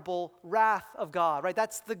terrible wrath of God, right?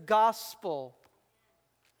 That's the gospel.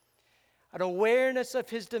 An awareness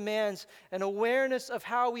of his demands, an awareness of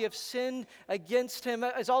how we have sinned against him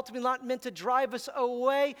is ultimately not meant to drive us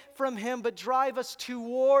away from him, but drive us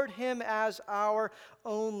toward him as our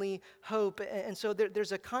only hope. And so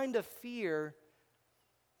there's a kind of fear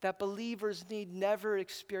that believers need never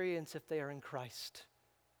experience if they are in Christ.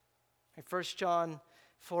 1 John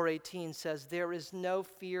 4:18 says, "There is no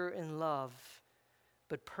fear in love,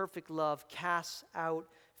 but perfect love casts out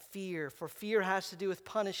fear." For fear has to do with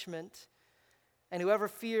punishment, And whoever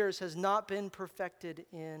fears has not been perfected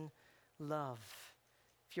in love.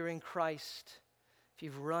 If you're in Christ, if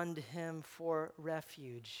you've run to him for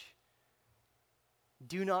refuge,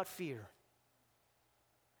 do not fear.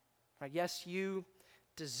 Right? Yes, you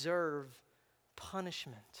deserve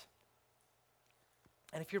punishment.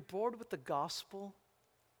 And if you're bored with the gospel,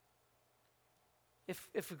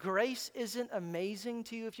 if grace isn't amazing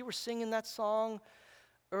to you, if you were singing that song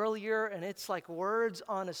earlier and it's like words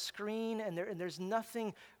on a screen and there's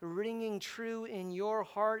nothing ringing true in your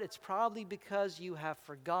heart, it's probably because you have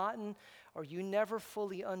forgotten or you never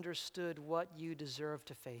fully understood what you deserve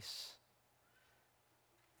to face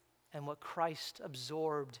and what Christ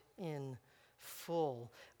absorbed in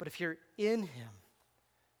full. But if you're in him,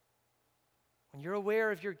 when you're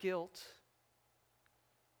aware of your guilt,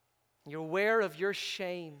 you're aware of your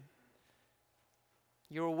shame,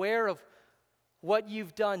 you're aware of what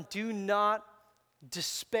you've done, do not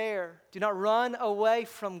despair. Do not run away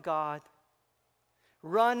from God.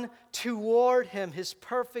 Run toward him. His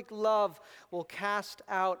perfect love will cast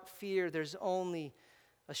out fear. There's only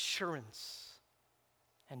assurance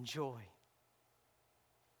and joy.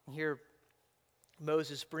 And here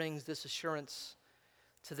Moses brings this assurance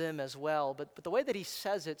to them as well. But the way that he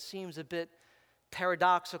says it seems a bit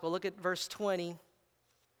paradoxical. Look at verse 20.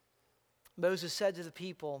 Moses said to the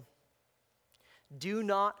people, "Do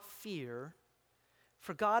not fear,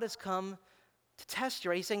 for God has come to test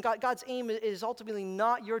you." Right? He's saying God's aim is ultimately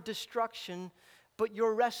not your destruction, but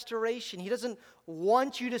your restoration. He doesn't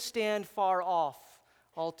want you to stand far off,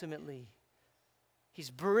 ultimately. He's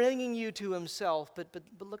bringing you to himself. But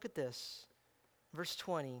look at this. Verse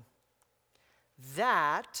 20.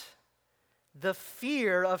 That the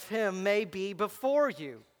fear of him may be before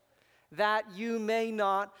you, that you may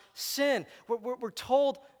not sin. We're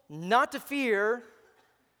told not to fear,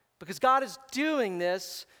 because God is doing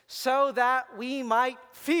this so that we might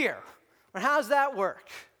fear. And how does that work?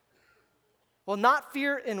 Well, not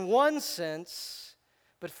fear in one sense,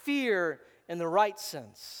 but fear in the right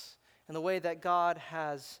sense, in the way that God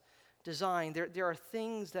has designed. There are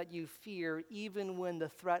things that you fear even when the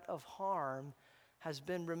threat of harm has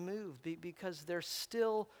been removed, because they're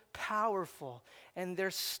still powerful and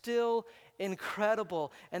they're still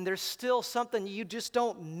incredible and there's still something you just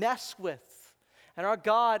don't mess with. And our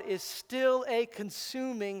God is still a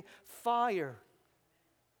consuming fire.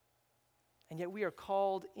 And yet we are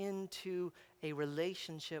called into a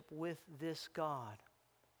relationship with this God.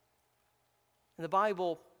 In the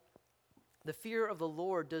Bible, the fear of the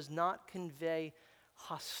Lord does not convey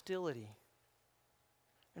hostility.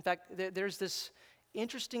 In fact, there's this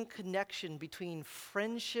interesting connection between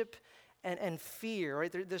friendship and fear,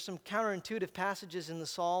 right? There's some counterintuitive passages in the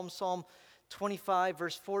Psalms. Psalm 25,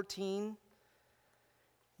 verse 14.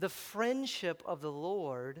 The friendship of the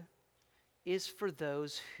Lord is for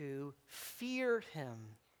those who fear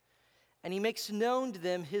him, and he makes known to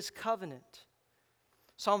them his covenant.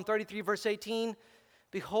 Psalm 33, verse 18.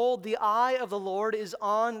 Behold, the eye of the Lord is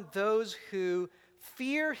on those who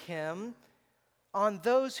fear him, on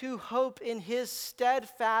those who hope in his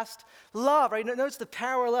steadfast love, right? Notice the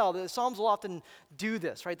parallel. The Psalms will often do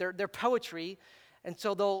this, right? They're poetry, and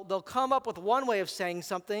so they'll come up with one way of saying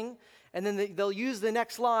something, and then they'll use the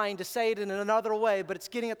next line to say it in another way, but it's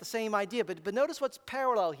getting at the same idea. But notice what's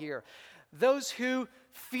parallel here. Those who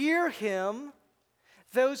fear him,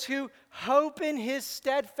 those who hope in his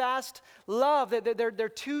steadfast love, they're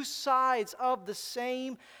two sides of the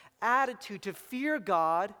same attitude. To fear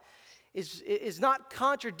God is not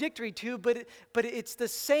contradictory to, but it's the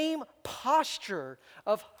same posture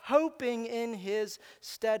of hoping in his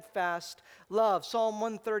steadfast love. Psalm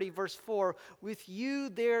 130, verse 4, with you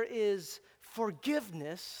there is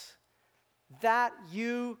forgiveness that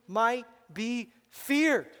you might be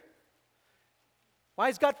feared. Why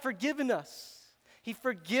has God forgiven us? He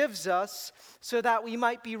forgives us so that we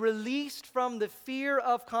might be released from the fear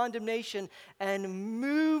of condemnation and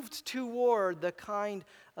moved toward the kind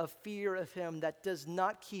of fear of him that does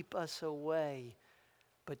not keep us away,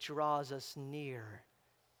 but draws us near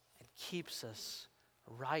and keeps us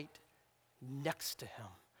right next to him,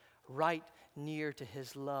 right near to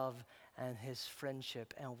his love and his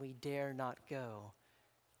friendship, and we dare not go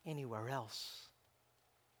anywhere else.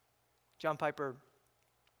 John Piper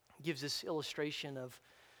gives this illustration of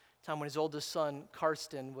a time when his oldest son,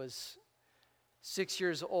 Karsten, was 6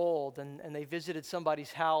 years old, and they visited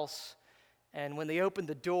somebody's house, and when they opened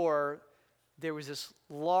the door, there was this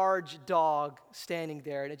large dog standing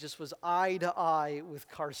there, and it just was eye to eye with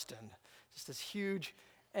Karsten, just this huge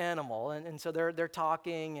animal. And so they're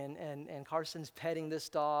talking, and Karsten's petting this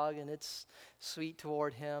dog, and it's sweet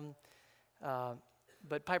toward him.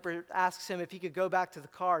 But Piper asks him if he could go back to the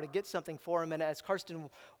car to get something for him. And as Karsten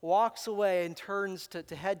walks away and turns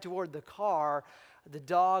to head toward the car, the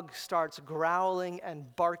dog starts growling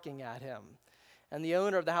and barking at him. And the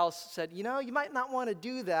owner of the house said, you might not want to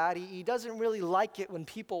do that. He doesn't really like it when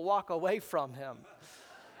people walk away from him.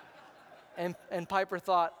 And Piper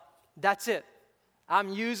thought, that's it.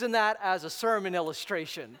 I'm using that as a sermon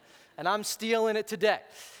illustration, and I'm stealing it today.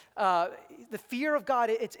 The fear of God,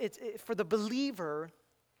 it's for the believer,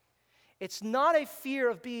 it's not a fear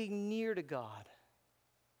of being near to God.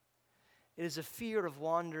 It is a fear of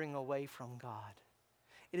wandering away from God.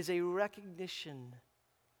 It is a recognition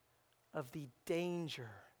of the danger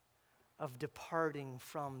of departing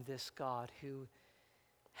from this God who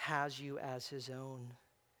has you as his own.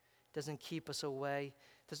 Doesn't keep us away,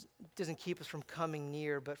 doesn't keep us from coming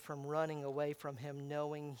near, but from running away from him,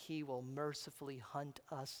 knowing he will mercifully hunt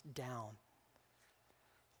us down.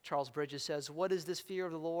 Charles Bridges says, what is this fear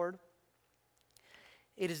of the Lord?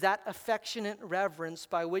 It is that affectionate reverence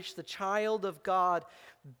by which the child of God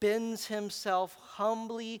bends himself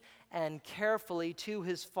humbly and carefully to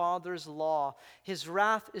his Father's law. His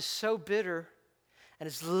wrath is so bitter, and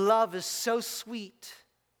his love is so sweet,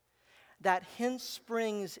 that hence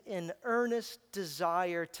springs an earnest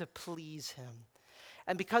desire to please him.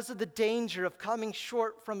 And because of the danger of coming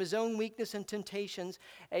short from his own weakness and temptations,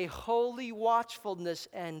 a holy watchfulness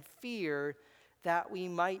and fear that we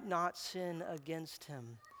might not sin against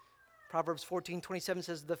him. Proverbs 14:27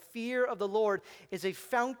 says, the fear of the Lord is a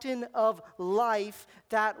fountain of life,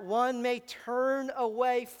 that one may turn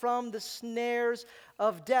away from the snares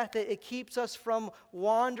of death. It keeps us from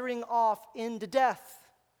wandering off into death.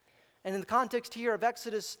 And in the context here of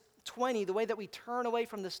Exodus 20, the way that we turn away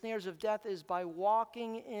from the snares of death is by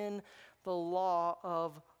walking in the law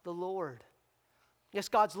of the Lord. Yes,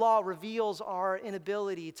 God's law reveals our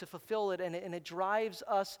inability to fulfill it, and it drives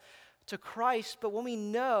us to Christ. But when we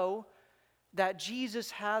know that Jesus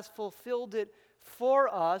has fulfilled it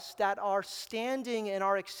for us, that our standing and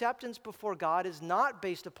our acceptance before God is not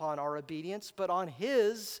based upon our obedience, but on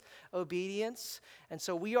his obedience, and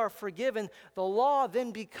so we are forgiven, the law then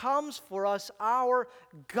becomes for us our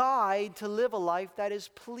guide to live a life that is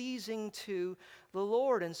pleasing to the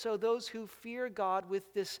Lord. And so those who fear God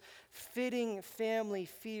with this fitting family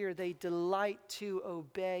fear, they delight to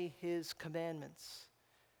obey his commandments.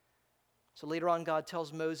 So later on, God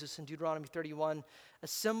tells Moses in Deuteronomy 31,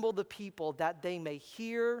 assemble the people that they may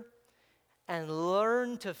hear and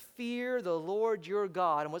learn to fear the Lord your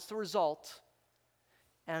God. And what's the result?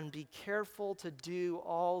 And be careful to do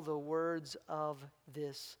all the words of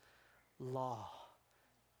this law.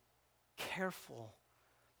 Careful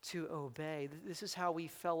to obey. This is how we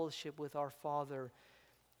fellowship with our Father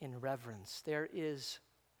in reverence. There is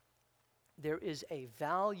a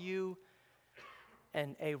value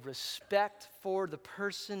and a respect for the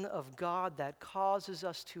person of God that causes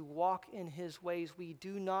us to walk in his ways. We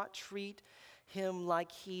do not treat him like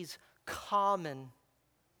he's common,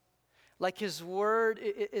 like his word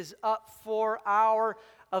is up for our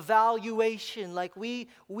evaluation, like we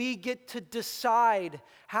get to decide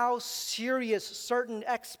how serious certain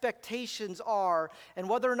expectations are and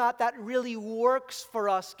whether or not that really works for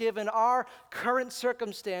us given our current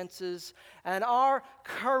circumstances and our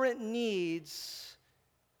current needs.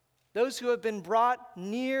 Those who have been brought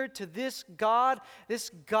near to this God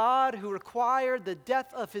who required the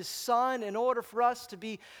death of his Son in order for us to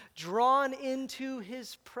be drawn into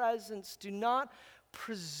his presence, do not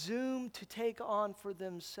presume to take on for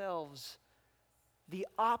themselves the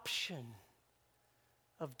option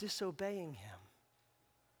of disobeying him,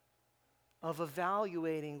 of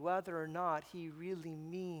evaluating whether or not he really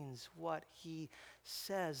means what he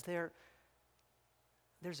says. There's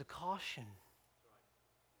a caution.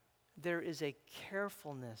 There is a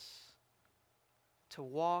carefulness to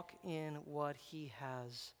walk in what he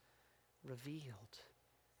has revealed.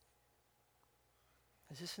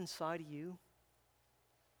 Is this inside of you?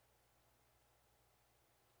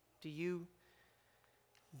 Are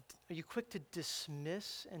you quick to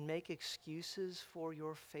dismiss and make excuses for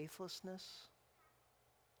your faithlessness?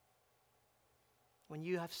 When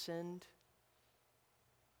you have sinned,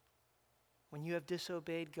 when you have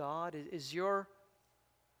disobeyed God, is your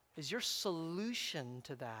solution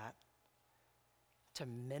to that to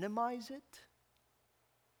minimize it?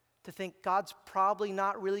 To think God's probably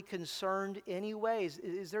not really concerned anyways?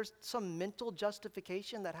 Is there some mental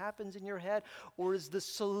justification that happens in your head? Or is the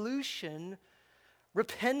solution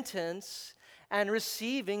repentance and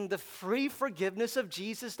receiving the free forgiveness of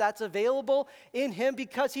Jesus that's available in him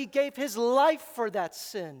because he gave his life for that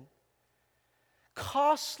sin?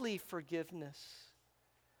 Costly forgiveness.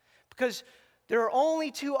 Because There are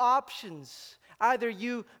only two options. Either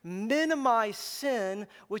you minimize sin,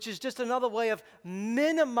 which is just another way of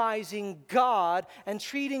minimizing God and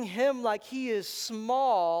treating Him like He is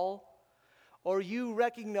small, or you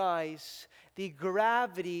recognize the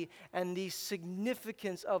gravity and the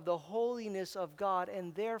significance of the holiness of God,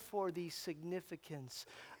 and therefore the significance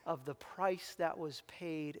of the price that was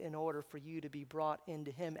paid in order for you to be brought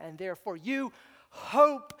into Him, and therefore you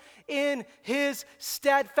hope in His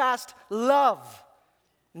steadfast love.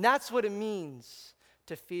 And that's what it means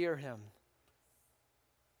to fear Him.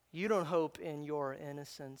 You don't hope in your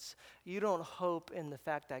innocence. You don't hope in the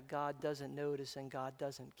fact that God doesn't notice and God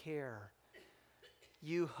doesn't care.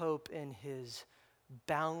 You hope in His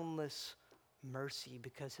boundless mercy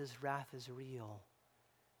because His wrath is real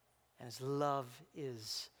and His love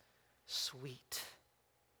is sweet.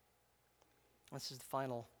 This is the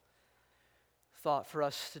final thought for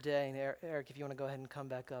us today. And Eric, if you want to go ahead and come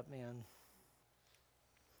back up, man.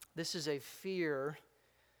 This is a fear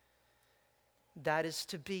that is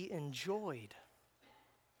to be enjoyed.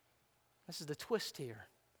 This is the twist here.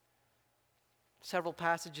 Several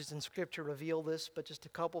passages in Scripture reveal this, but just a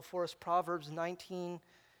couple for us. Proverbs 19,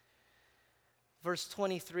 verse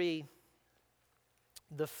 23.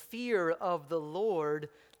 The fear of the Lord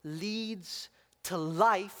leads to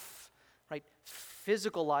life, right?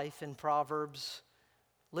 Physical life in Proverbs.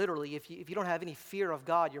 Literally, if you don't have any fear of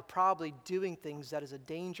God, you're probably doing things that is a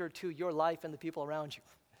danger to your life and the people around you.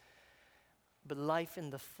 But life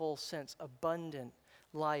in the full sense, abundant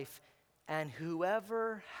life. And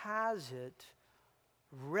whoever has it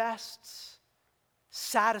rests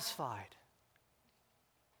satisfied.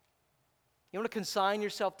 You want to consign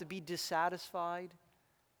yourself to be dissatisfied?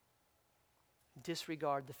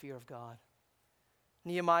 Disregard the fear of God.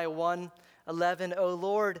 Nehemiah 1:11, O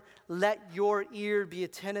Lord, let your ear be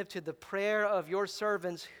attentive to the prayer of your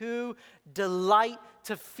servants who delight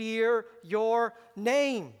to fear your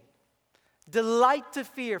name. Delight to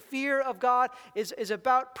fear. Fear of God is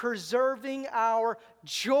about preserving our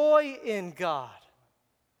joy in God.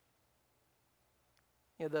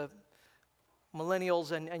 You know, the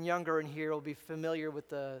millennials and younger in here will be familiar with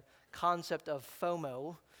the concept of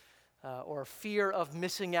FOMO, or fear of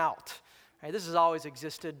missing out. Right, this has always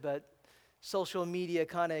existed, but social media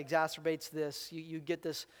kind of exacerbates this. You get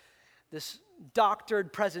this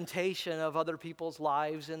doctored presentation of other people's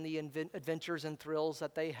lives and the adventures and thrills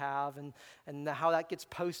that they have, and how that gets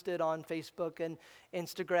posted on Facebook and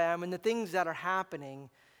Instagram, and the things that are happening.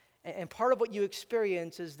 And part of what you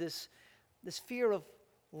experience is this fear of,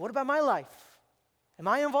 what about my life? Am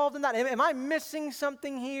I involved in that? Am I missing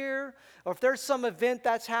something here? Or if there's some event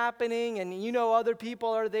that's happening and you know other people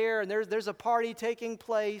are there and there's a party taking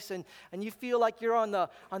place and you feel like you're on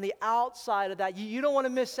the outside of that, you don't want to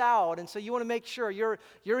miss out. And so you want to make sure you're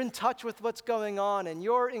in touch with what's going on and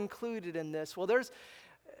you're included in this. Well,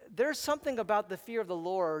 there's something about the fear of the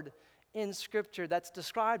Lord in Scripture that's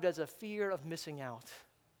described as a fear of missing out.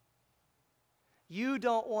 You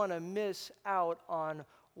don't want to miss out on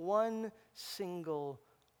one single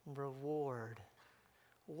reward,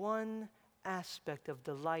 one aspect of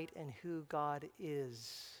delight in who God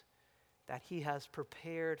is that He has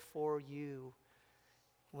prepared for you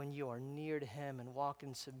when you are near to Him and walk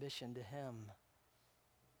in submission to Him.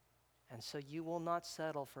 And so you will not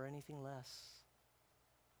settle for anything less.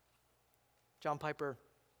 John Piper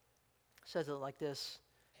says it like this: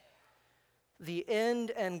 the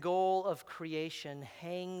end and goal of creation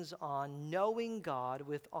hangs on knowing God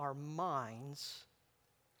with our minds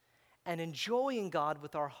and enjoying God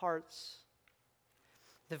with our hearts.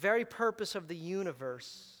 The very purpose of the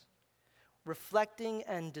universe, reflecting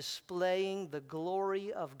and displaying the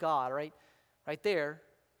glory of God, right there.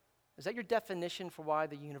 Is that your definition for why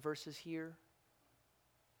the universe is here?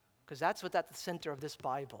 Because that's what's at the center of this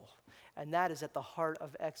Bible, and that is at the heart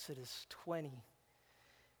of Exodus 20.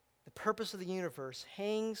 The purpose of the universe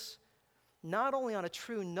hangs not only on a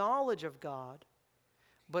true knowledge of God,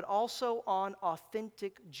 but also on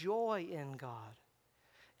authentic joy in God.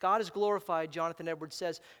 God is glorified, Jonathan Edwards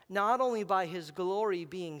says, not only by His glory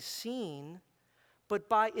being seen, but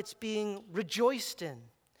by its being rejoiced in.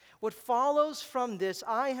 What follows from this,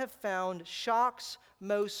 I have found, shocks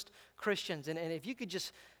most Christians. And if you could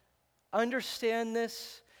just understand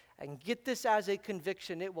this and get this as a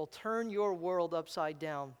conviction, it will turn your world upside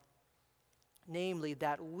down. Namely,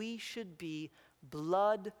 that we should be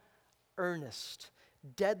blood earnest,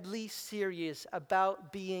 deadly serious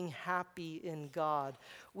about being happy in God.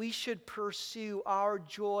 We should pursue our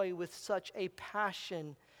joy with such a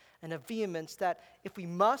passion and a vehemence that if we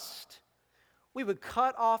must, we would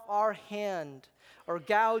cut off our hand or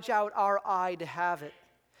gouge out our eye to have it.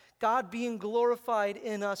 God being glorified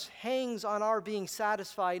in us hangs on our being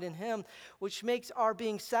satisfied in Him, which makes our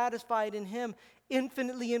being satisfied in Him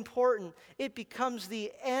infinitely important. It becomes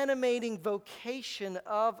the animating vocation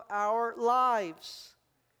of our lives.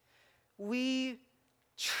 We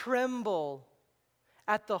tremble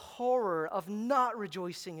at the horror of not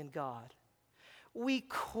rejoicing in God. We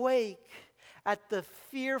quake at the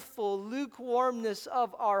fearful lukewarmness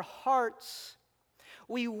of our hearts.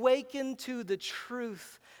 We waken to the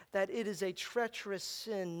truth that it is a treacherous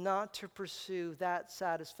sin not to pursue that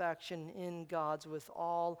satisfaction in God's with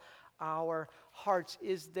all our hearts.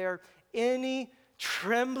 Is there any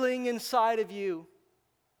trembling inside of you?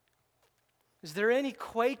 Is there any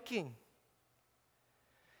quaking?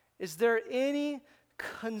 Is there any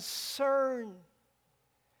concern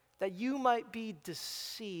that you might be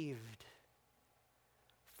deceived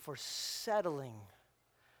for settling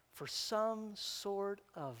for some sort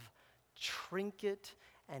of trinket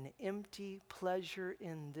and empty pleasure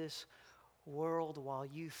in this world while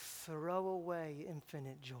you throw away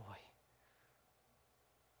infinite joy?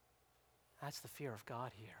 That's the fear of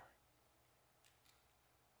God here.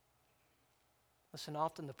 Listen,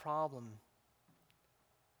 often the problem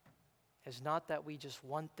is not that we just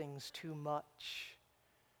want things too much,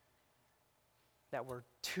 that we're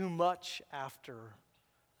too much after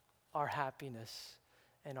our happiness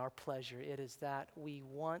and our pleasure. It is that we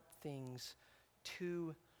want things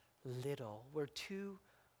too little. We're too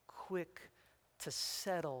quick to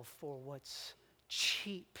settle for what's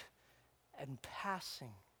cheap and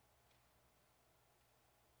passing.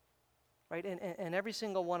 Right? And every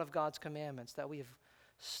single one of God's commandments that we have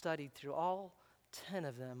studied through, all 10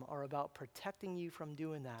 of them are about protecting you from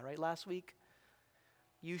doing that. Right? Last week,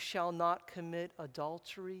 you shall not commit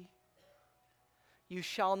adultery. You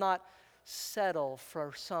shall not settle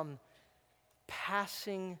for some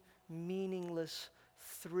passing, meaningless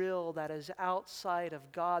thrill that is outside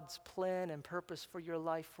of God's plan and purpose for your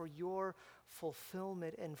life, for your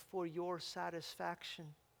fulfillment and for your satisfaction.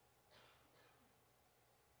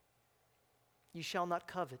 You shall not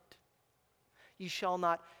covet. You shall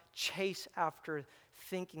not chase after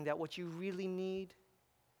thinking that what you really need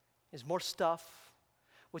is more stuff.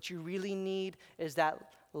 What you really need is that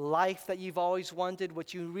life that you've always wanted.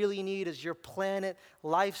 What you really need is your planet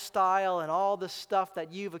lifestyle and all the stuff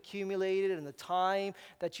that you've accumulated and the time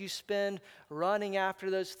that you spend running after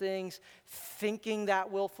those things, thinking that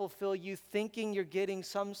will fulfill you, thinking you're getting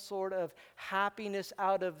some sort of happiness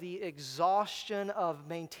out of the exhaustion of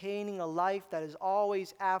maintaining a life that is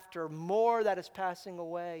always after more that is passing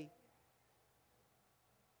away.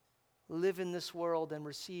 Live in this world and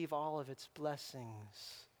receive all of its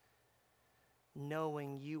blessings,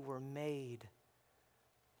 knowing you were made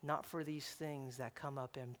not for these things that come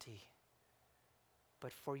up empty,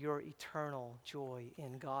 but for your eternal joy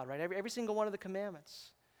in God, right? Every single one of the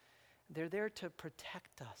commandments, they're there to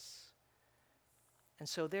protect us. And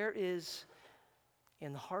so there is,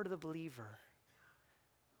 in the heart of the believer,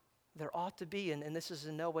 there ought to be, and this is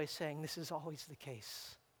in no way saying this is always the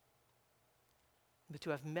case, but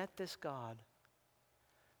to have met this God,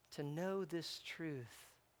 to know this truth,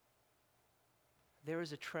 there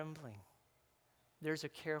is a trembling, there's a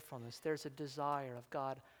carefulness, there's a desire of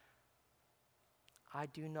God. I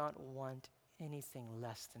do not want anything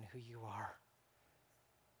less than who you are.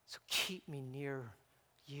 So keep me near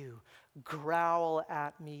you. Growl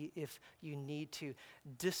at me if you need to.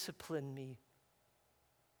 Discipline me.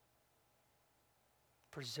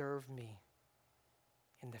 Preserve me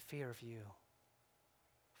in the fear of you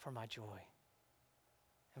for my joy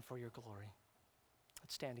and for your glory.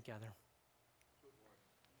 Let's stand together.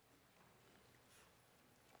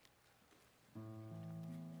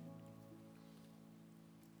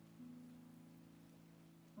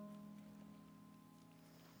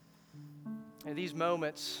 In these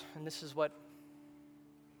moments, and this is what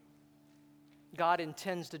God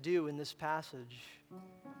intends to do in this passage,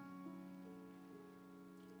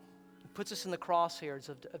 He puts us in the crosshairs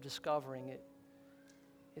of discovering it.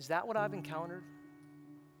 Is that what I've encountered?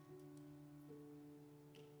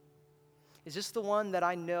 Is this the one that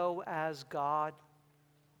I know as God?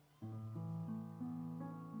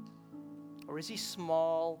 Or is He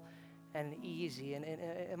small and easy? And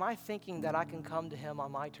am I thinking that I can come to Him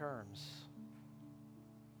on my terms?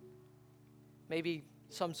 Maybe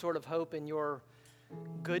some sort of hope in your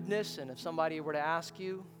goodness, and if somebody were to ask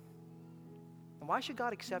you, why should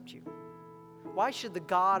God accept you? Why should the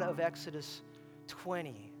God of Exodus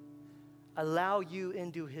 20 allow you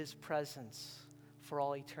into His presence for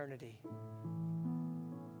all eternity?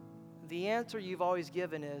 The answer you've always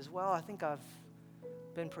given is, well, I think I've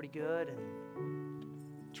been pretty good and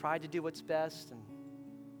tried to do what's best, and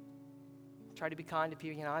Try to be kind to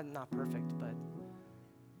people. You know, I'm not perfect, but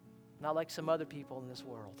not like some other people in this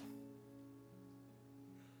world.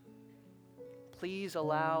 Please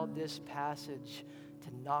allow this passage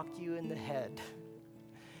to knock you in the head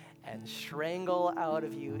and strangle out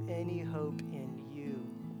of you any hope in you.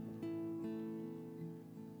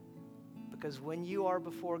 Because when you are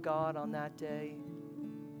before God on that day,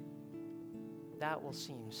 that will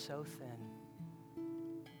seem so thin.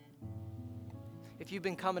 If you've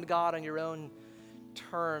been coming to God on your own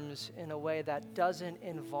terms in a way that doesn't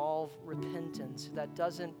involve repentance, that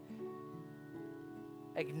doesn't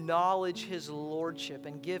acknowledge His lordship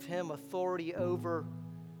and give Him authority over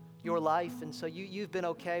your life, and so you've been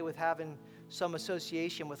okay with having some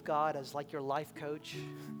association with God as like your life coach,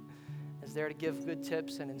 as there to give good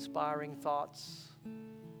tips and inspiring thoughts,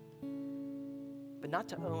 but not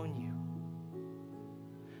to own you,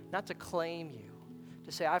 not to claim you,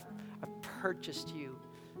 to say, I've purchased you.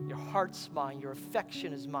 Your heart's mine, your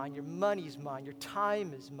affection is mine, your money's mine, your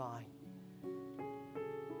time is mine.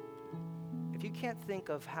 If you can't think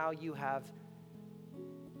of how you have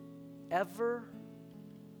ever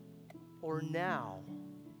or now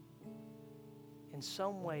in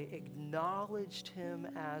some way acknowledged Him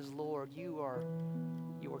as Lord, you are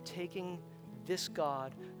taking this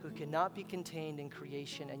God who cannot be contained in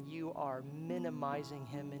creation, and you are minimizing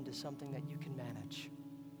Him into something that you can manage.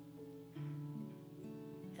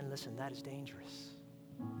 And listen, that is dangerous.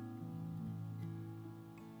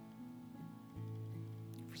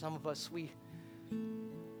 For some of us, we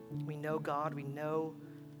know God, we know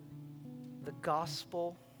the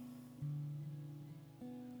gospel,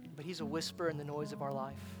 but He's a whisper in the noise of our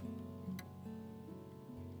life.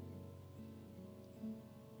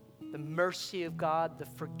 The mercy of God, the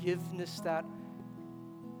forgiveness that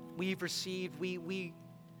we've received, we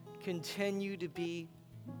continue to be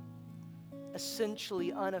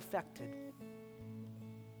essentially unaffected.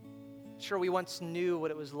 Sure, we once knew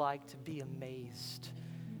what it was like to be amazed.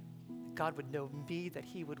 God would know me, that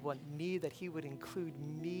He would want me, that He would include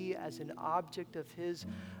me as an object of His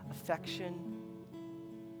affection.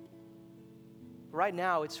 Right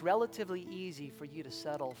now, it's relatively easy for you to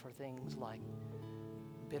settle for things like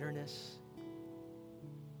bitterness,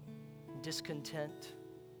 discontent,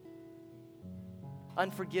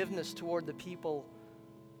 unforgiveness toward the people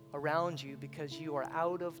around you because you are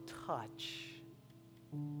out of touch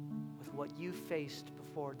with what you faced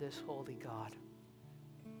before this holy God.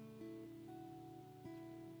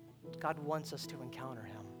 God wants us to encounter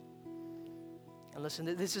Him. And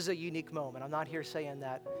listen, this is a unique moment. I'm not here saying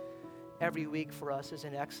that every week for us is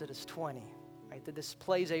in Exodus 20, right? That this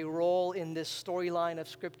plays a role in this storyline of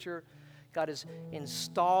Scripture. God is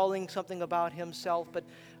installing something about Himself, but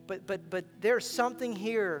there's something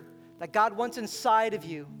here that God wants inside of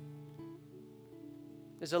you.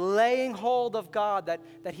 There's a laying hold of God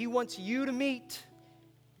that He wants you to meet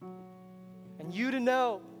and you to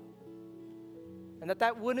know, and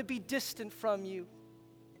that wouldn't be distant from you.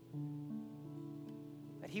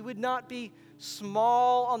 That He would not be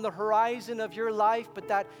small on the horizon of your life, but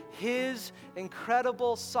that His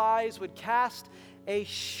incredible size would cast a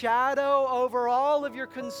shadow over all of your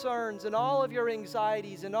concerns and all of your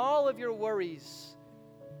anxieties and all of your worries.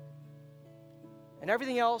 And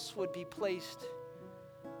everything else would be placed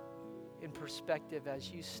in perspective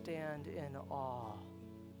as you stand in awe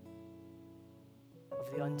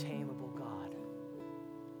of the untamable God.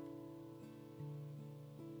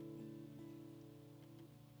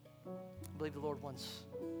 I believe the Lord wants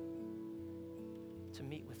to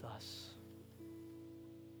meet with us.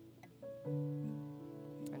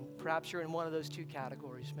 And perhaps you're in one of those two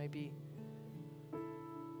categories. Maybe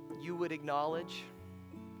you would acknowledge,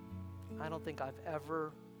 I don't think I've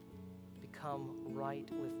ever become right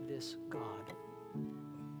with this God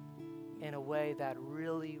in a way that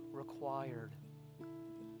really required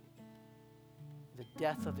the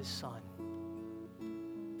death of His Son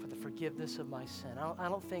for the forgiveness of my sin. I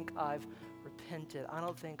don't think I've repented. I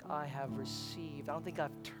don't think I have received. I don't think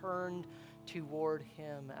I've turned toward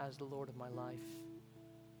Him as the Lord of my life.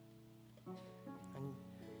 And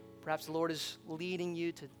perhaps the Lord is leading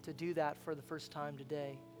you to do that for the first time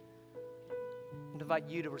today. I invite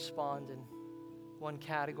you to respond in one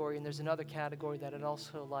category, and there's another category that I'd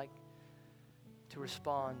also like to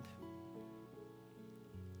respond,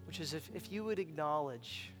 which is if you would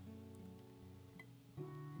acknowledge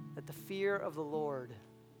that the fear of the Lord,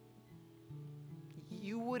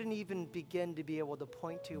 you wouldn't even begin to be able to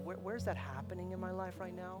point to, where's that happening in my life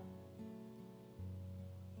right now?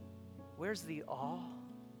 Where's the awe?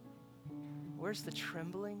 Where's the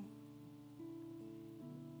trembling?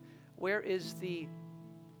 Where is the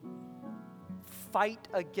fight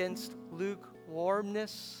against lukewarmness?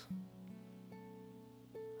 warmness.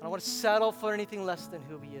 I don't want to settle for anything less than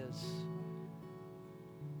who He is.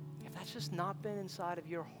 If that's just not been inside of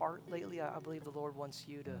your heart lately, I believe the Lord wants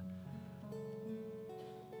you to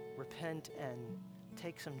repent and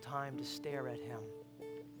take some time to stare at Him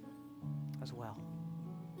as well.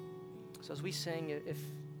 So as we sing, if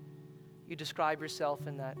you describe yourself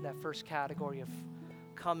in that first category of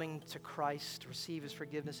coming to Christ to receive His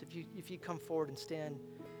forgiveness, if you come forward and stand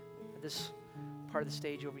at this part of the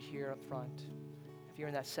stage over here up front, if you're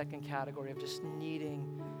in that second category of just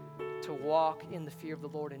needing to walk in the fear of the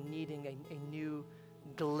Lord and needing a new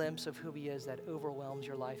glimpse of who He is that overwhelms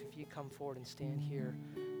your life, if you come forward and stand here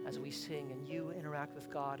as we sing and you interact with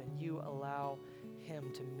God and you allow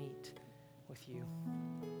Him to meet with you.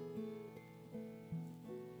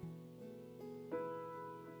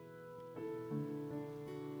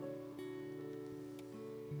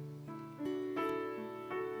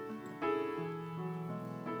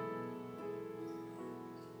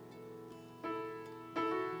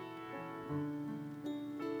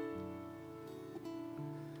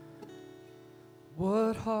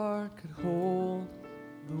 What heart could hold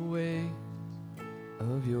the weight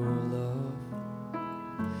of your love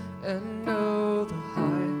and know the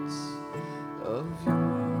heights of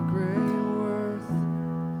your great worth?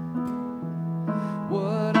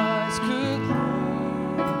 What eyes could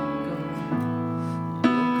look on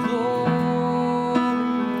your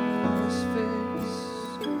glorious face,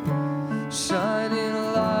 shining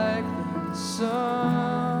like the sun?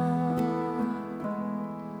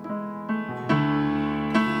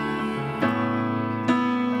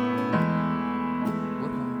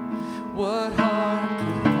 What heart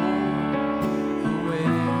could hold the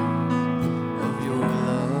weight of your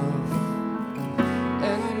love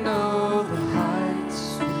and know the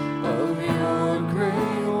heights of your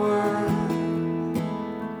great worth?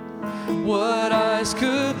 What eyes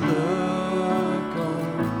could look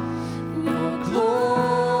on your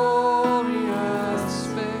glorious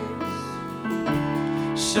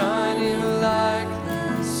face, shining like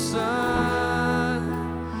the sun?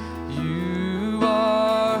 You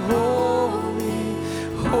are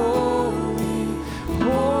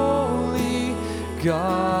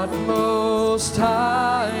God most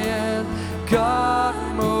high and God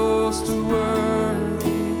most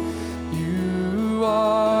worthy. You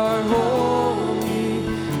are holy,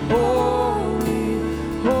 holy,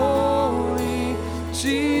 holy.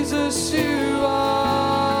 Jesus, you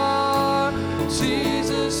are.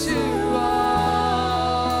 Jesus, you are.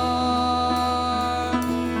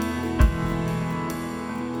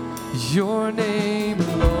 Your name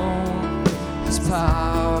alone has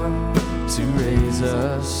power to raise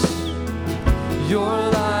us. Your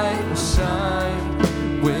light will shine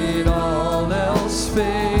when all else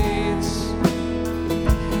fades.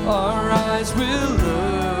 Our eyes will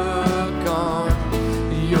look on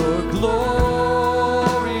your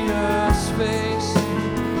glorious face,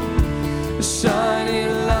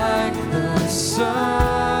 shining like the sun.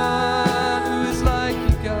 Who is like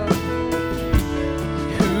you, God?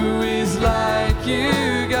 Who is like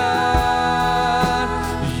you, God?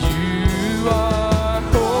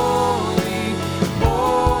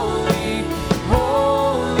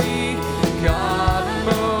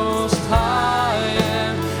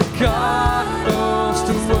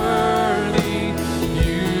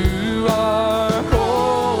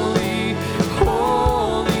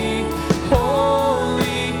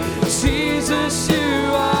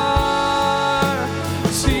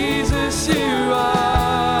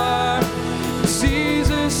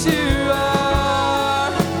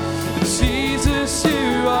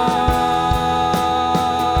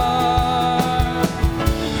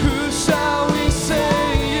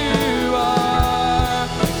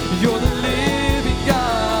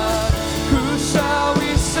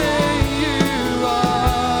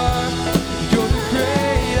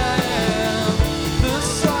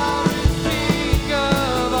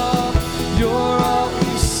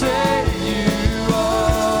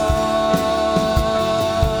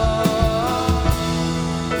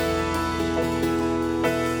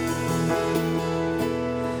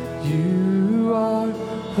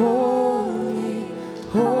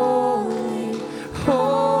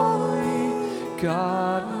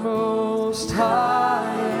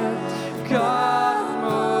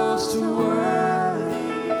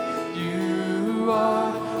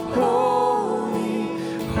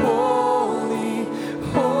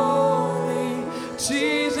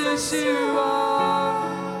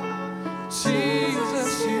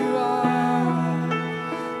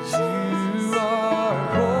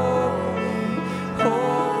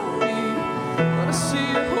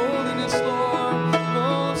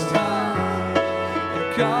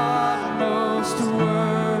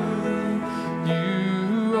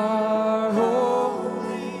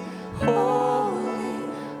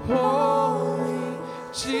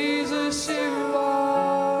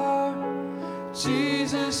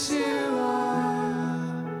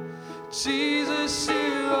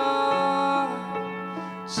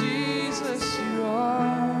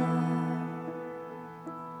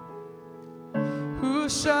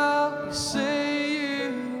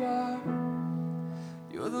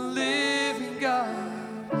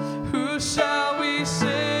 shall we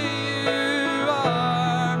say you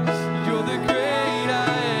are? You're the great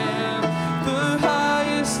I am, the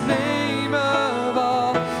highest name of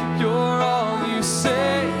all. You're all you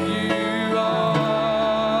say you are.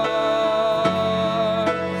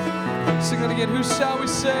 Sing that again. Who shall we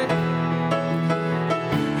say?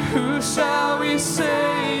 Who shall we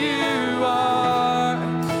say you are?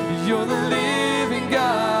 You're the living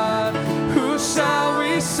God. Who shall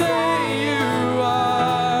we say you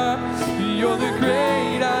are? You're the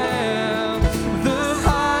great I am, the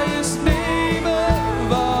highest name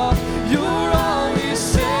of all. You're all we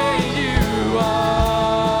say you are.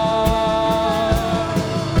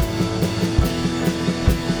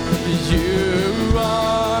 You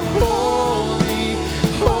are holy,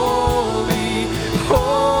 holy,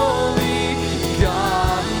 holy,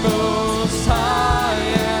 God most high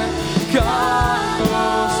and God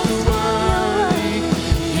most worthy.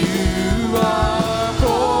 You are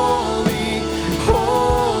holy,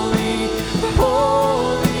 holy,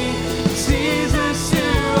 holy. Jesus,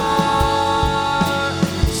 you are.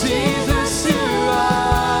 Jesus, you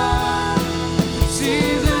are.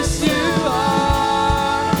 Jesus, you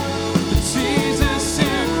are. Jesus,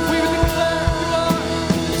 you. We would declare you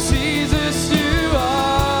are. Jesus, you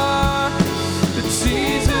are.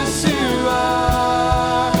 Jesus, you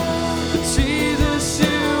are. Jesus,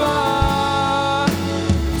 you are.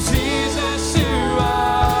 Jesus, you are.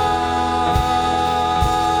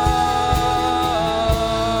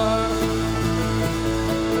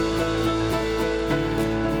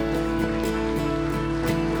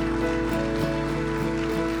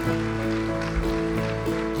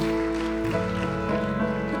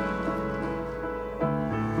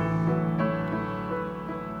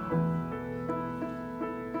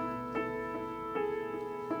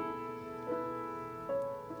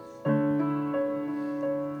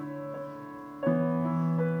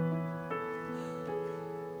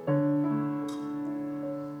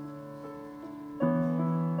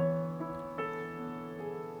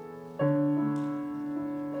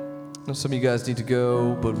 I know some of you guys need to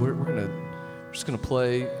go, but we're just gonna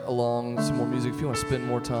play along some more music. If you want to spend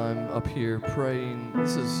more time up here praying,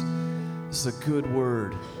 this is a good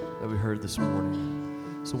word that we heard this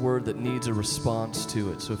morning. It's a word that needs a response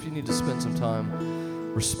to it. So if you need to spend some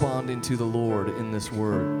time responding to the Lord in this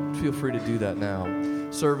word, feel free to do that now.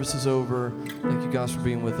 Service is over. Thank you guys for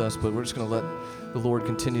being with us, but we're just gonna let the Lord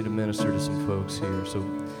continue to minister to some folks here. So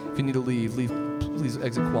if you need to leave, please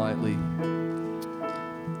exit quietly.